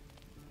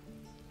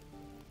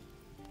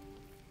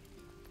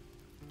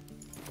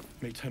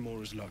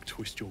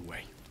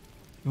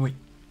 Oui,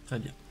 très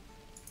bien.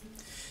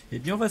 Et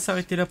bien, on va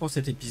s'arrêter là pour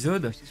cet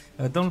épisode.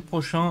 Dans le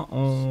prochain,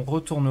 on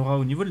retournera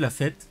au niveau de la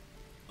fête.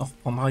 On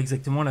reprendra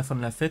exactement la fin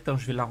de la fête.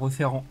 Je vais la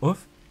refaire en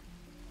off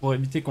pour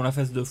éviter qu'on la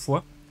fasse 2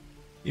 fois.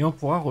 Et on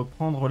pourra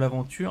reprendre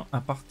l'aventure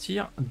à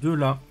partir de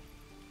là.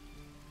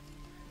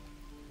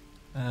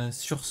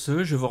 Sur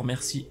ce, je vous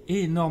remercie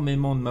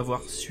énormément de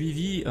m'avoir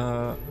suivi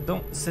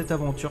dans cette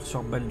aventure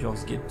sur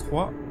Baldur's Gate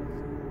 3.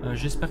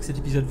 J'espère que cet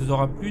épisode vous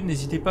aura plu.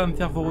 N'hésitez pas à me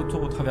faire vos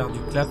retours au travers du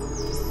clap.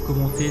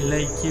 Commentez,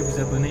 likez, vous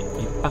abonnez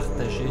et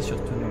partagez.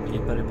 Surtout, n'oubliez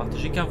pas de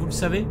partager car vous le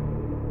savez.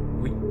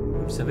 Oui,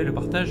 vous le savez, le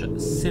partage,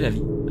 c'est la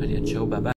vie. Allez, ciao, bye bye.